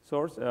in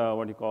source,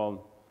 what you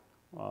call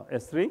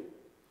S3,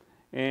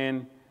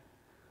 and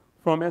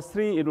from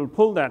S3 it will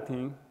pull that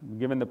thing,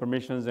 given the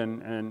permissions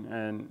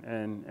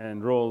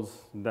and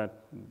roles that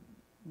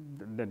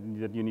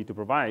you need to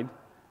provide,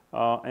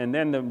 and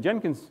then the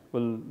Jenkins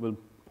will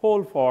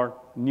poll for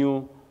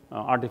new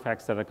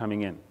artifacts that are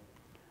coming in,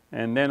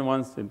 and then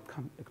once it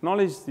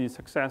acknowledges the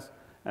success,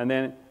 and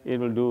then it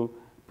will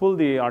pull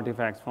the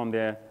artifacts from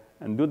there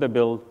and do the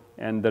build,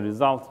 and the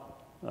result,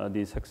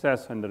 the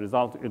success and the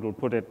result, it will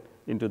put it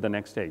into the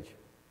next stage.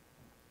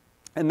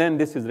 And then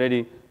this is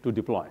ready to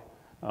deploy.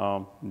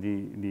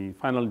 The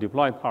final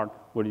deploy part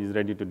is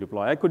ready to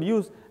deploy. I could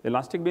use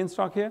Elastic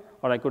Beanstalk here,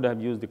 or I could have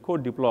used the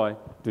code deploy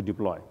to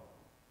deploy.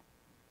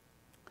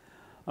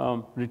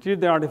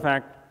 Retrieve the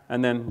artifact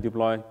and then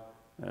deploy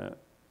to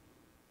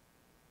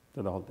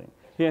the whole thing.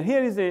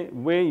 Here is a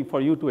way for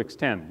you to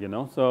extend,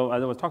 So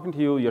as I was talking to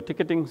you, your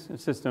ticketing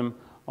system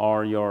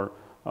or your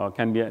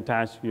can be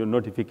attached your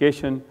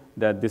notification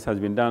that this has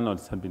been done or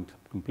this has been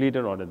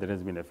completed or that there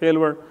has been a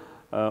failure,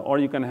 or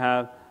you can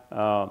have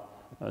a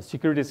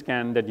security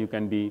scan that you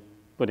can be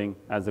putting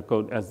as the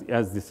code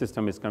as the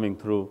system is coming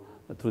through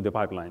the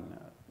pipeline,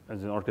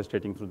 as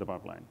orchestrating through the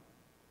pipeline.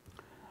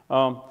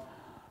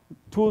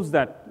 Tools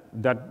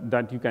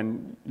that you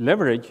can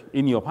leverage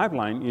in your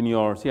pipeline, in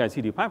your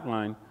CI/CD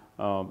pipeline,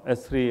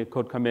 S3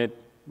 code commit,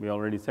 we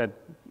already said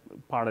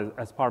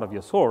as part of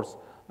your source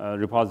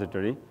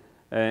repository,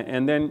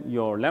 and then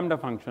your Lambda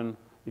function,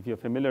 if you're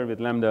familiar with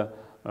Lambda,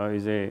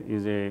 is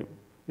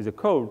a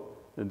code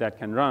that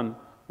can run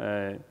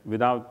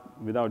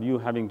without you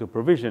having to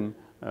provision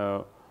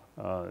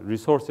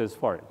resources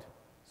for it.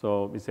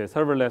 So it's a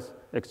serverless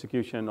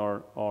execution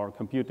or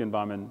compute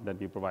environment that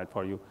we provide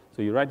for you.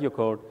 So you write your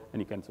code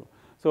and you can.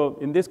 So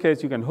in this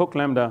case, you can hook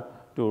Lambda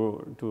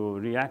to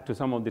react to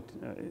some of the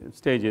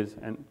stages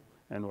and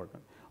work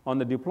on. On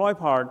the deploy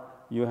part,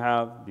 you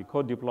have the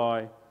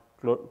CodeDeploy,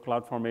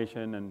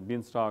 CloudFormation, and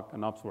Beanstalk,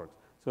 and OpsWorks.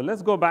 So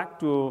let's go back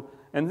to,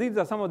 and these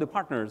are some of the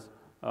partners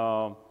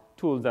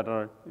tools that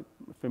are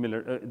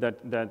familiar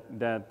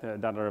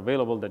that are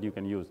available that you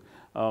can use.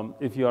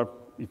 If you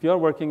are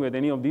working with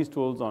any of these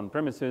tools on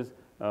premises,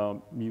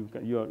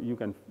 you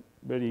can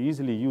very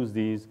easily use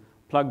these,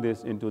 plug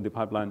this into the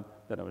pipeline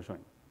that I was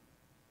showing.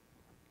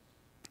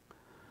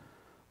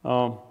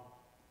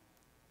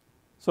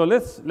 So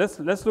let's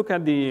look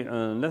at the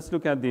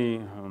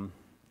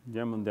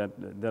gem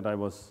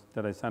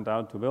that I sent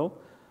out to Bill.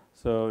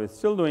 So it's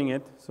still doing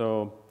it.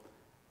 So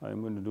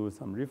I'm going to do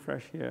some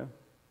refresh here.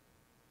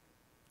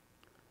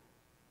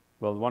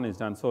 Well, one is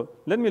done. So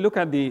let me look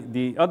at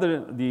the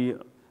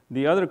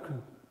other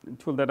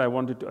tool that I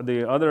wanted to,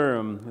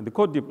 the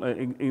code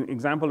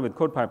example with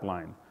code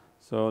pipeline.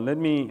 So let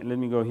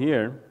me go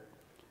here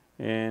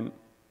and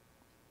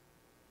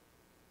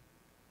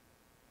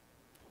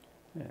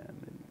let me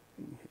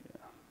bring here.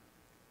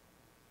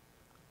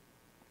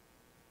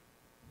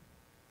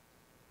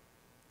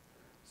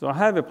 So I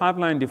have a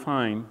pipeline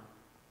defined.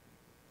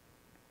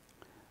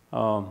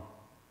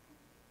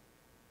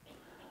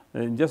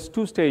 In just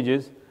two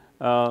stages.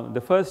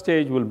 The first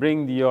stage will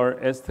bring your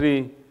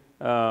S3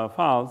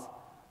 files.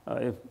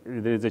 If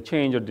there is a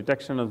change or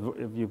detection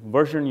if you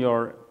version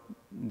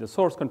the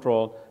source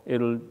control,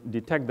 it will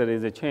detect there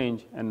is a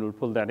change and will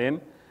pull that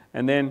in,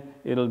 and then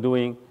it will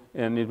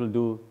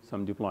do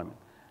some deployment.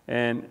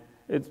 And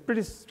it's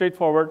pretty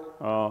straightforward.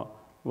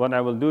 What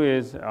I will do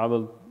is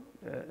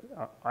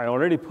I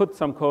already put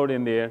some code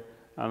in there,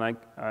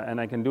 and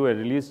I can do a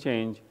release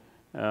change,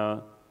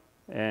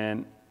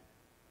 and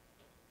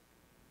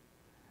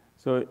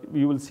so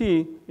you will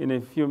see in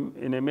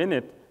a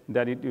minute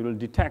that it will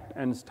detect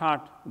and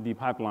start the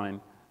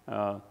pipeline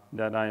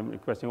that I'm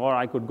requesting. Or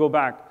I could go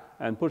back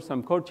and put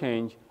some code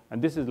change,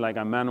 and this is like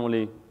I'm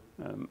manually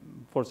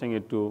forcing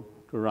it to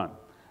run.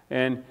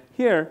 And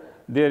here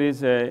there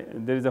is a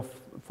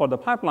for the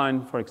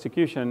pipeline for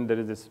execution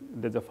there's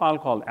a file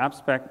called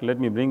appspec. Let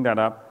me bring that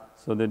up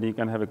so that you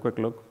can have a quick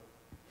look.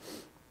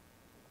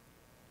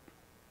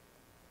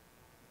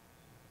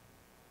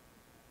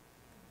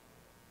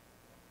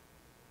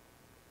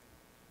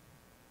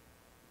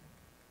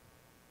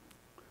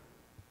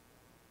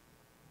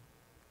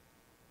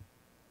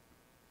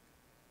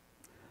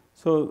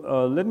 So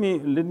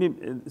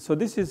so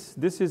this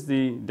is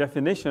the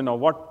definition of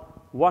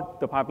what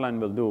the pipeline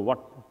will do.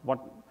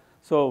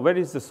 So where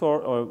is the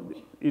source?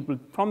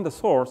 From the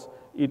source,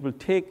 it will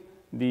take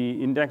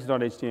the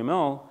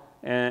index.html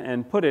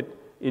and put it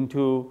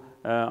into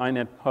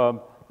inet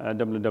pub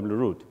www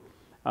root.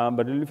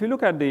 But if you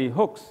look at the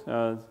hooks,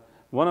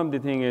 one of the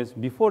things is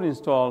before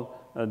install,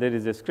 there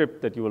is a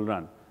script that you will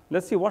run.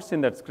 Let's see what's in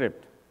that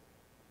script.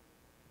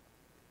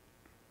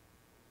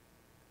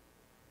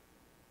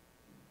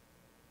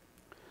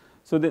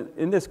 So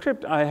in the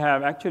script, I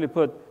have actually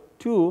put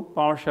two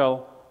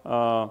PowerShell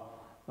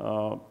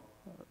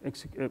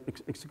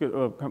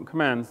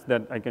commands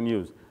that I can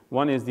use.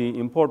 One is the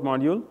import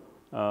module,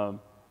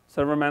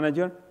 server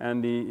manager,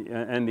 and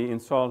the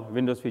install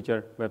Windows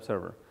feature web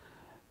server.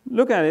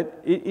 Look at it.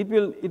 It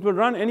will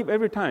run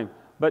every time.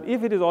 But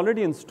if it is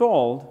already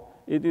installed,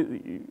 it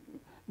is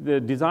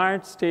the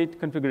desired state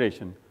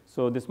configuration.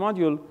 So this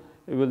module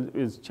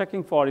is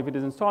checking for if it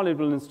is installed. It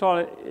will install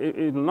it.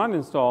 It will not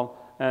install.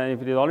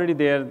 If it is already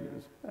there,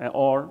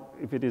 or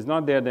if it is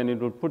not there, then it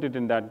will put it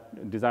in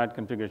that desired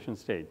configuration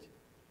stage.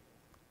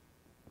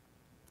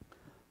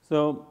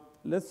 So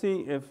let's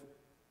see if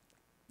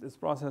this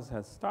process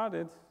has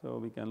started, so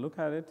we can look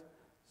at it.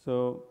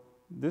 So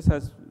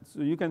so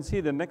you can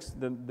see the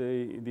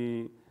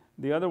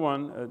other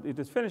one, it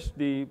is finished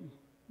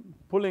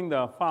pulling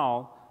the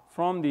file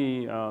from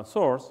the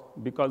source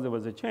because there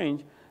was a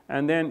change,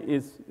 and then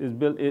is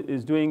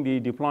doing the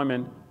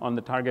deployment on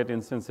the target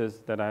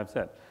instances that I have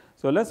set.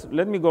 So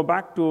let me go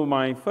back to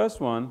my first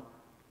one,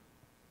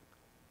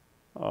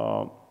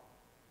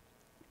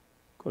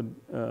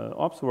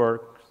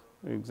 OpsWorks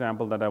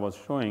example that I was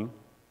showing.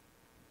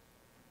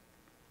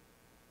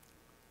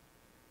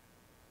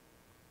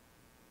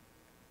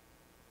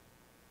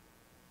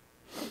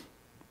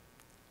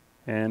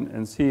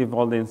 and see if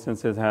all the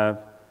instances have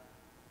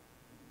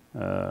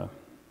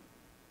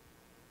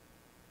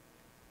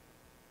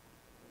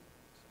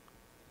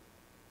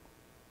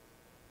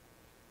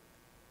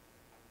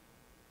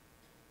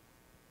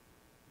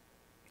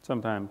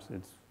sometimes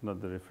it's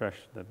not the refresh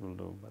that will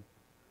do, but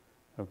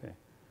okay.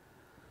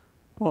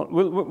 Well,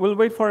 we'll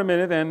wait for a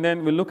minute, and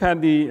then we'll look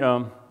at the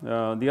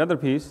other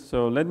piece.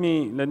 So let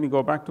me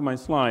go back to my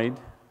slide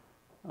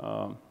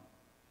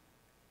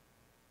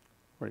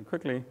very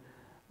quickly.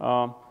 We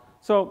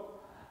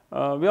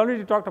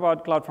already talked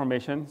about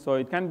CloudFormation. So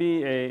it can be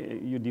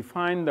you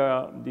define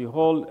the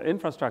whole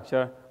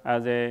infrastructure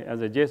as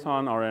a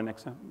JSON or an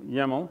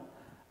YAML.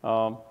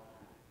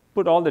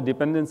 Put all the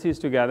dependencies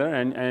together,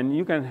 and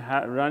you can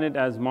run it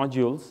as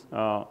modules.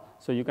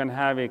 So you can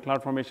have a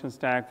CloudFormation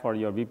stack for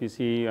your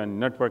VPC and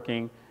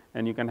networking,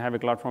 and you can have a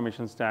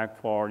CloudFormation stack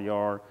for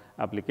your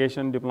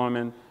application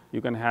deployment.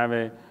 You can have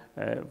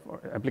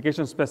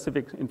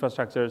application-specific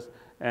infrastructures,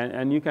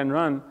 and you can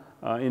run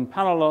in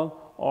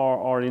parallel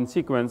or in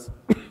sequence,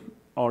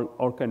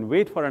 or can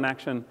wait for an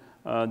action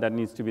that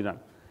needs to be done.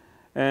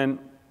 And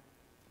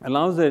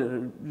allows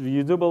a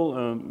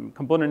reusable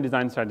component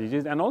design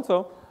strategies, and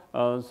also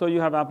so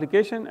you have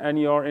application and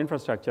your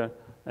infrastructure,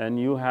 and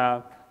you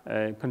have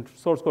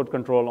source code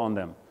control on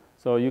them.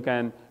 So you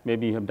can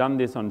maybe have done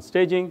this on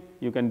staging.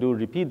 You can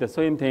repeat the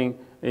same thing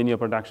in your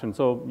production.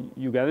 So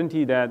you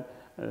guarantee that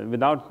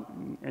without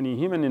any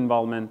human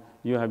involvement,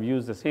 you have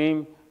used the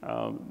same,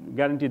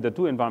 guaranteed the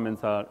two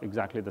environments are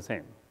exactly the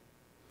same.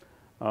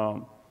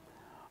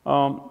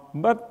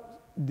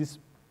 But this,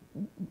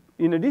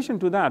 in addition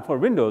to that, for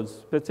Windows,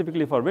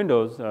 specifically for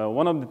Windows,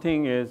 one of the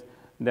things is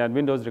that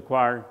Windows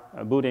require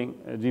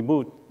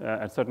reboot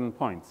at certain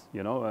points.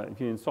 You know,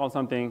 if you install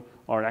something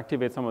or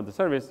activate some of the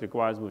service, it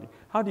requires booting.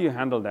 How do you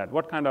handle that?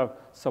 What kind of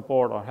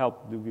support or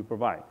help do we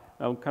provide?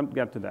 I'll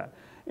get to that.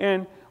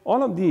 And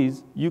all of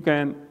these, you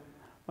can,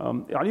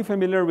 are you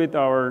familiar with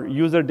our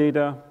user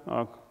data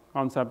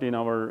concept in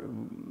our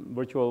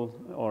virtual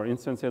or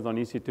instances on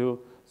EC2?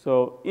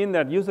 So in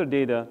that user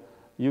data,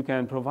 you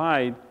can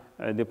provide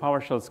the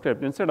PowerShell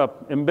script. Instead of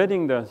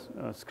embedding the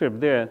script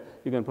there,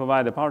 you can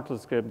provide a PowerShell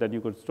script that you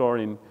could store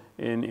in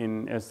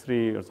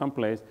S3 or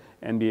someplace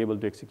and be able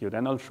to execute.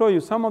 And I'll show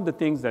you some of the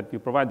things that we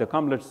provide, the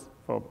cumulets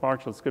for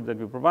PowerShell script that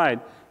we provide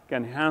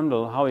can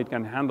handle, how it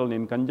can handle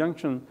in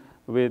conjunction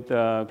with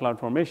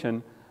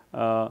CloudFormation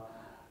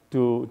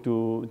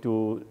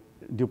to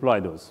deploy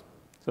those.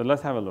 So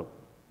let's have a look.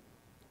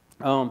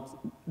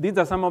 These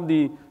are some of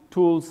the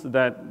tools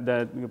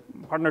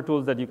partner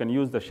tools that you can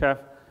use, the Chef,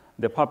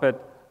 the Puppet,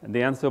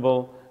 the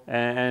Ansible,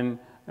 and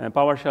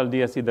PowerShell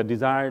DSC,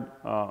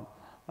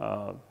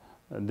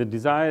 the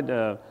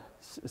desired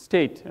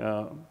state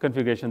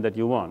configuration that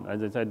you want.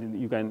 As I said,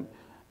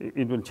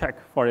 it will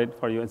check for it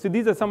for you. And so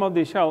these are some of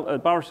the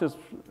PowerShells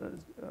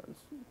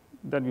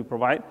that we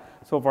provide.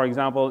 So for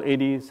example,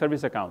 AD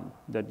service account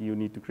that you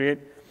need to create,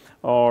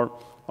 or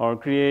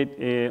create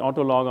a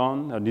auto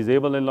logon, or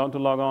disable an auto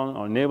logon,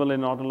 or enable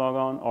an auto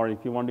logon, or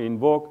if you want to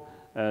invoke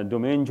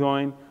domain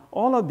join.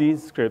 All of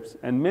these scripts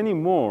and many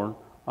more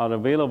are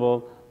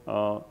available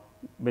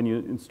when you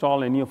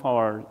install any of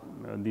our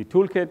the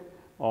toolkit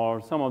or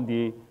some of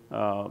the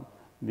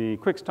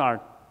quick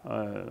start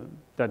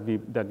that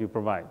we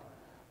provide.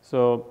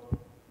 So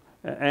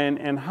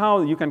and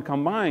how you can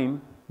combine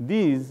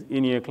these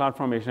in a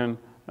CloudFormation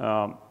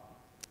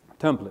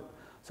template.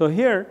 So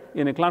here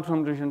in a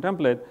CloudFormation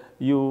template,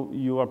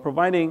 you are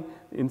providing,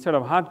 instead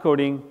of hard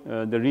coding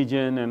the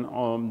region and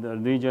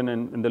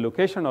the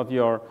location of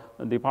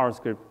the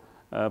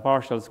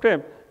PowerShell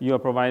script, you are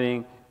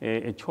providing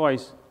a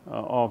choice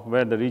of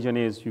where the region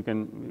is. You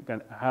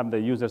can have the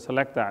user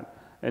select that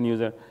and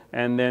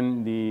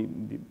then the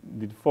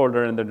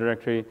folder and the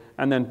directory,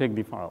 and then pick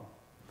the file.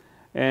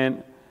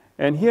 And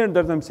here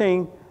that I'm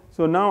saying,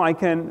 so now I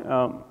can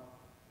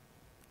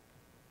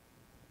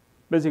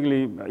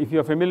basically, if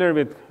you're familiar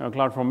with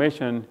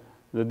CloudFormation,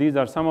 these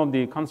are some of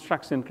the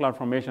constructs in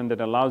CloudFormation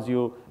that allows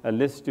you a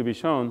list to be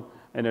shown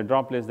and a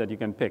drop list that you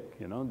can pick.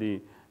 You know,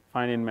 the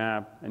find-in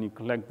map, and you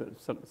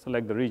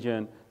select the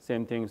region.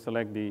 Same thing,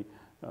 select the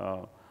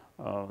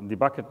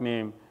bucket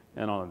name,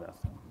 and all of that.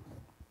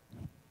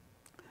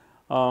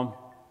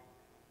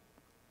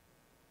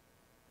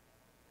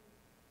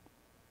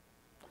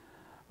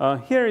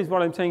 Here is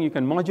what I'm saying. You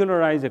can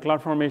modularize a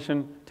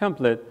CloudFormation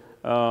template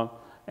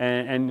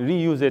and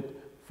reuse it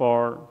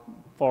for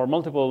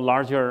multiple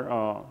larger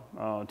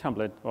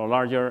template or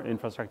larger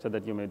infrastructure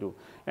that you may do.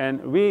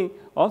 And we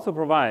also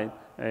provide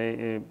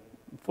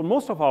for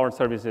most of our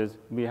services,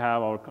 we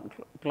have our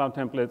cloud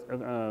templates,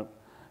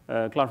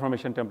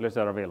 CloudFormation templates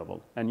are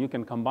available, and you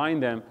can combine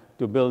them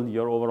to build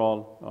your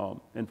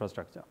overall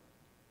infrastructure.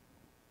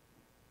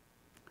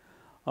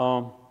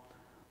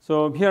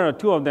 So here are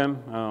two of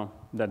them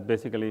that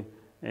basically,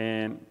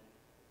 and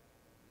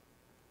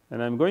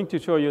I'm going to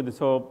show you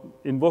so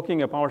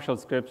invoking a PowerShell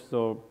script.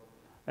 So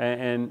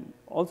and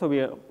also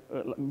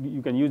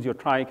you can use your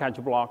try catch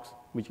blocks,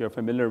 which you're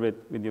familiar with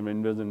your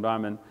Windows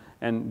environment,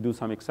 and do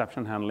some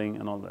exception handling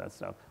and all that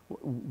stuff.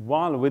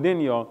 While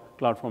within your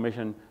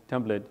CloudFormation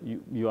template,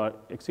 you are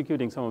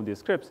executing some of these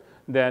scripts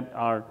that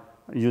are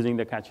using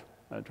the catch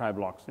try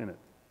blocks in it.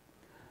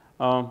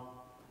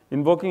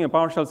 Invoking a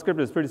PowerShell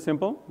script is pretty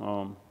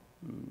simple.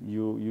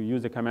 You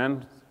use a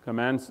commands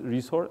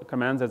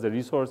as a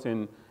resource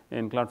in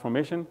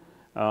CloudFormation.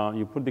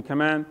 You put the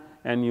command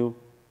and you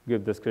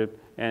give the script,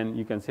 and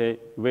you can say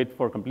wait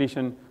for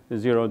completion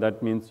 0.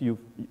 That means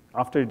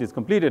after it is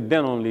completed,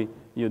 then only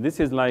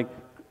this is like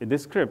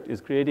this script is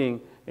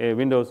creating a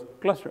Windows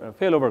cluster, a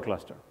failover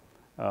cluster,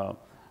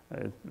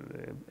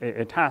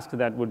 a task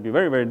that would be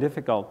very, very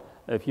difficult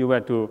if you were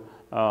to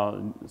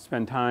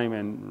spend time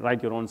and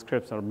write your own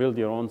scripts or build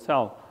your own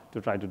cell to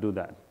try to do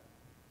that.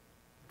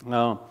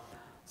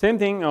 Same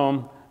thing,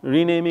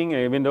 renaming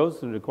a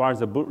Windows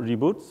requires a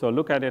reboot. So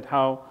look at it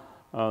how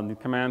the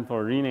command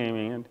for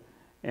renaming it,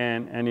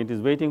 and it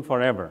is waiting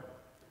forever.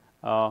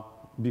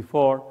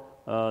 Before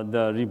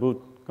the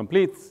reboot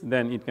completes,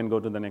 then it can go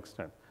to the next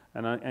step.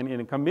 And in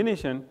a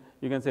combination,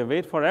 you can say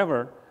wait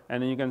forever,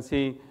 and then you can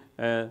see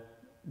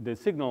the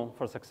signal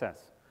for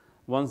success.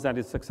 Once that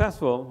is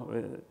successful,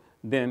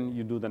 then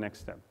you do the next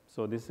step.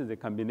 So this is a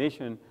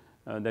combination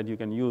that you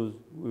can use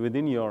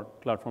within your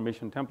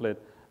CloudFormation template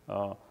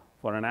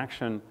for an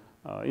action.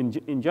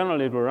 In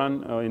general, it will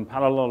run in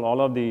parallel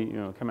all of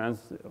the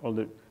commands, all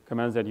the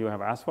commands that you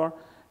have asked for.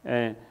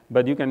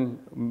 But you can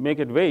make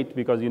it wait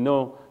because you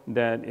know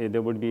that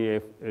there would be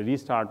a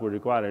restart would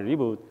require a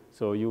reboot.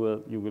 So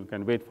you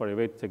can wait for a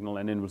wait signal,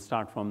 and then it will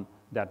start from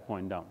that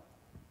point down.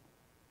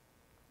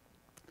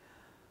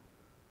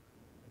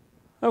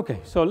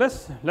 Okay, so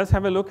let's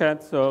have a look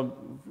at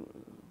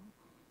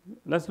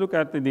let's look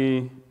at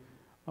the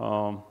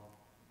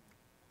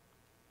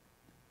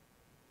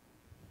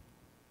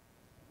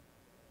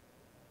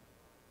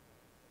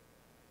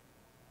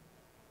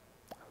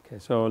okay,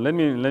 so let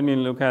me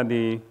look at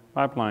the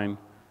pipeline.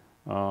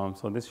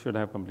 So this should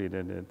have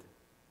completed it.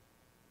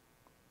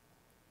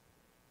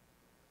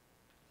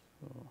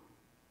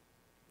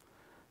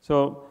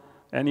 So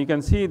and you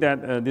can see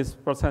that this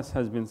process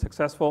has been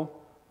successful.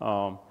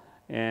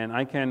 And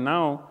I can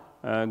now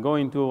go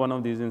into one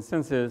of these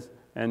instances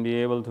and be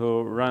able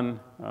to run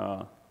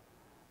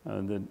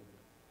the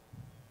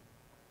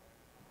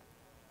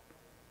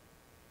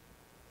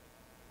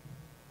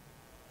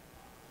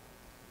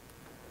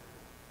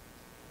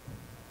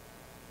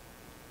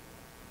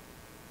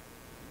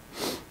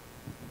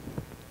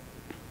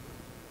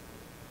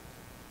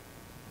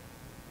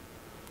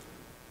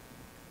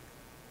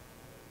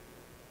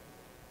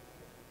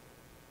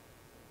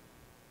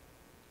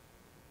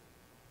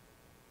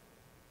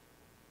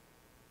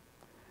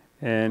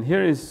And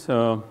here is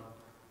the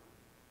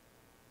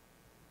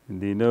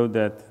node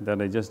that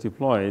I just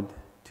deployed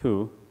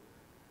to,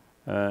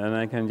 and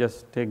I can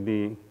just take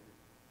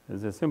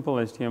it's a simple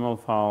HTML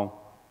file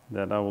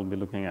that I will be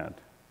looking at.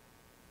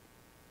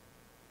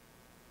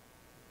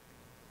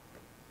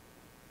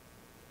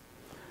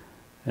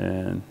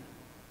 And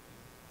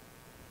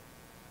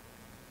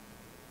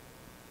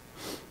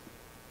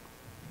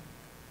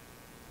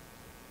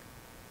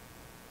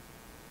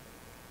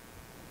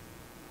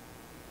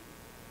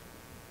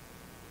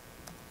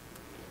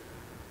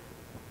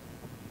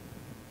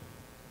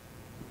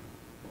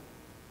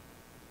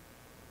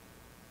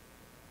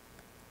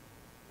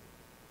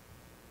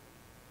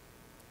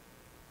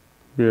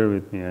bear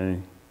with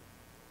me.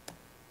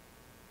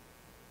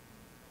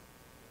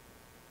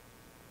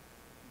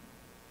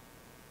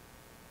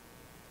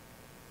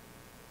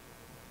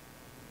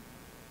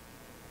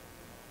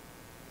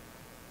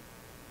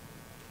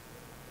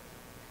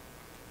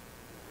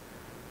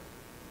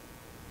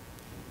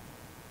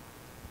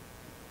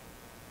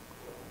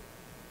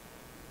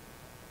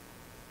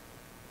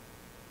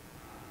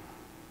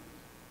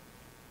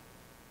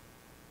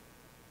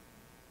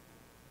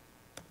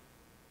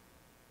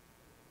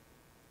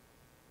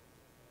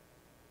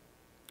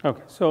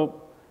 Okay,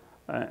 so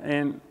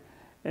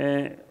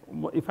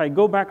if I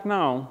go back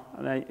now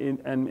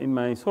and in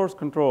my source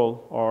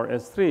control or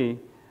S3,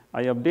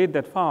 I update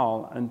that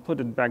file and put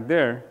it back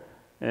there,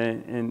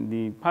 and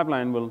the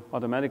pipeline will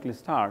automatically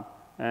start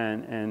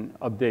and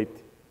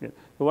update.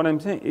 So what I'm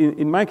saying,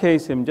 in my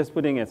case, I'm just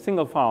putting a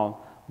single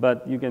file,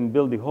 but you can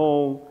build the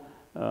whole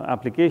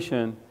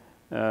application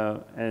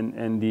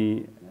and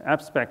the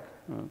AppSpec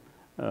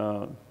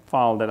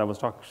file that I was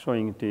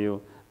showing it to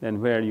you, then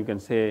where you can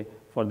say,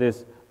 for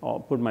this, I'll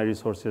put my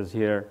resources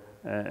here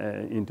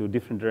into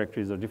different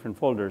directories or different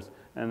folders.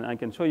 And I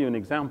can show you an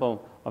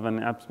example of an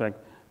AppSpec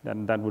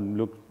that would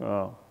look,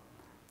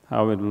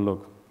 how it will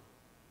look.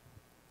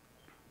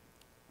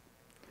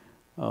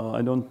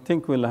 I don't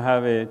think we'll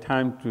have a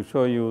time to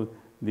show you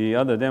the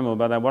other demo,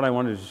 but what I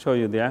wanted to show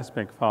you the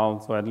AppSpec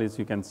file, so at least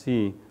you can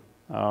see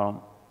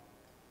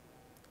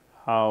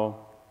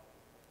how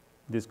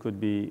this could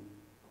be.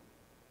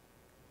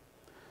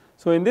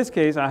 So in this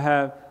case, I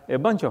have a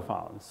bunch of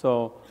files.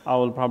 So I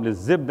will probably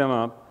zip them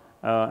up,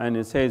 and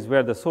it says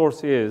where the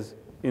source is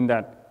in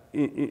the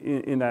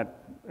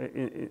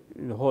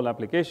whole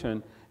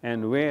application,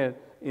 and where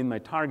in my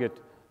target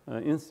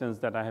instance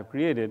that I have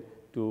created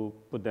to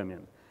put them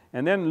in.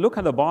 And then look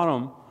at the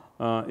bottom.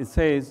 It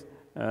says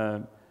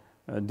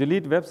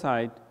delete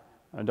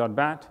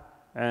website.bat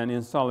and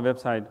install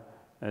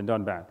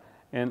website.bat.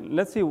 And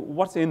let's see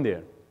what's in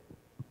there.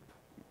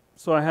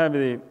 So I have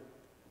a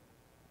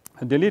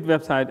delete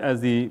website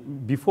as the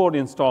before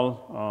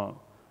install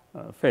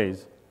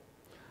phase.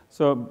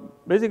 So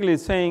basically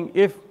it's saying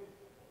if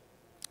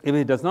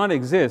it does not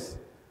exist,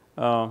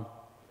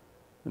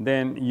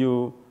 then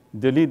you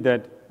delete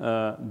that,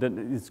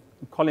 it's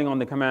calling on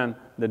the command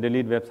the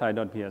delete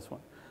website.ps1.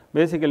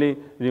 Basically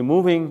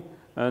removing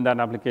that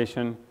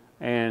application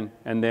and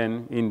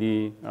then in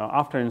the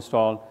after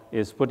install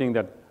is putting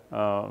that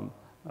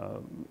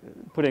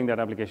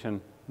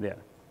application there.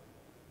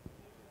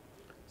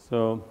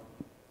 So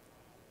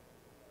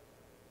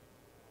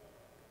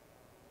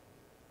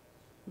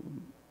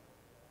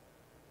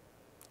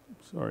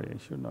sorry, I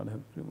should not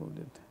have removed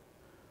it.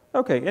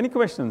 Okay, any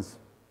questions?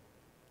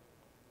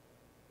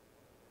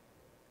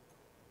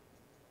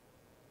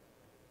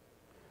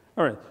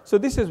 All right, so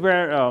this is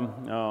where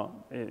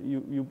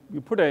you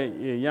put a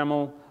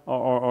YAML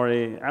or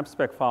a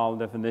AppSpec file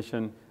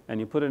definition, and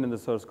you put it in the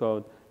source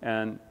code,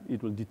 and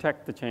it will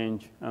detect the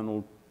change and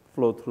will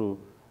flow through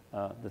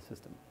the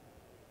system.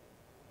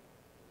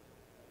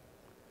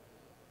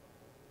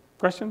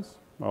 Questions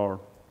or?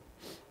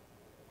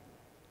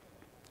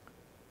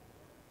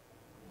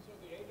 So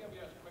the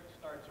AWS quick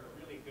starts are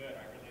really good.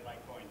 I really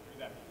like going through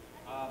them.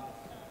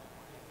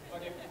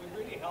 But it would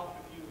really help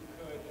if you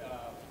could.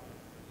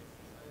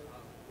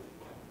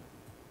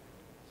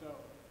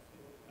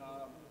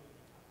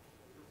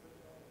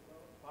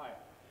 Hi.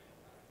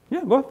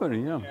 Yeah, go for it.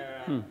 Yeah.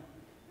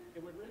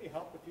 It would really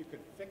help if you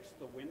could fix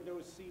the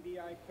Windows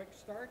CDI quick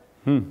start.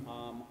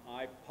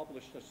 I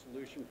published a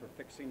solution for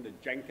fixing the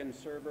Jenkins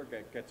server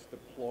that gets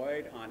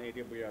deployed on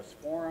AWS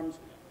forums.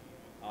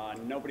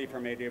 Nobody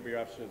from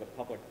AWS or the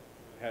public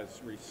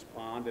has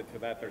responded to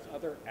that. There's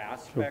other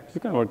aspects. Sure. We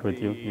can work with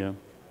you. Yeah.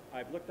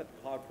 I've looked at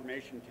the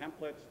CloudFormation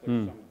templates.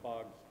 There's some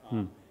bugs.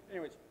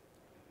 Anyways,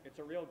 it's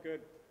a real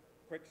good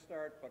quick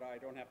start, but I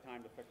don't have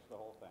time to fix the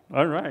whole thing.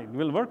 All right,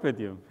 we'll work with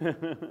you. I'll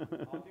give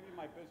you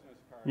my business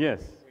card.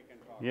 Yes. We can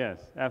talk.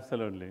 Yes,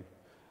 absolutely.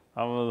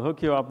 I will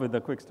hook you up with the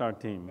quick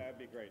start team. That'd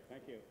be great.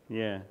 Thank you.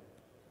 Yeah.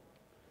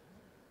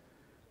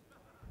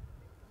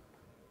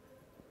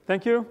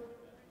 Thank you.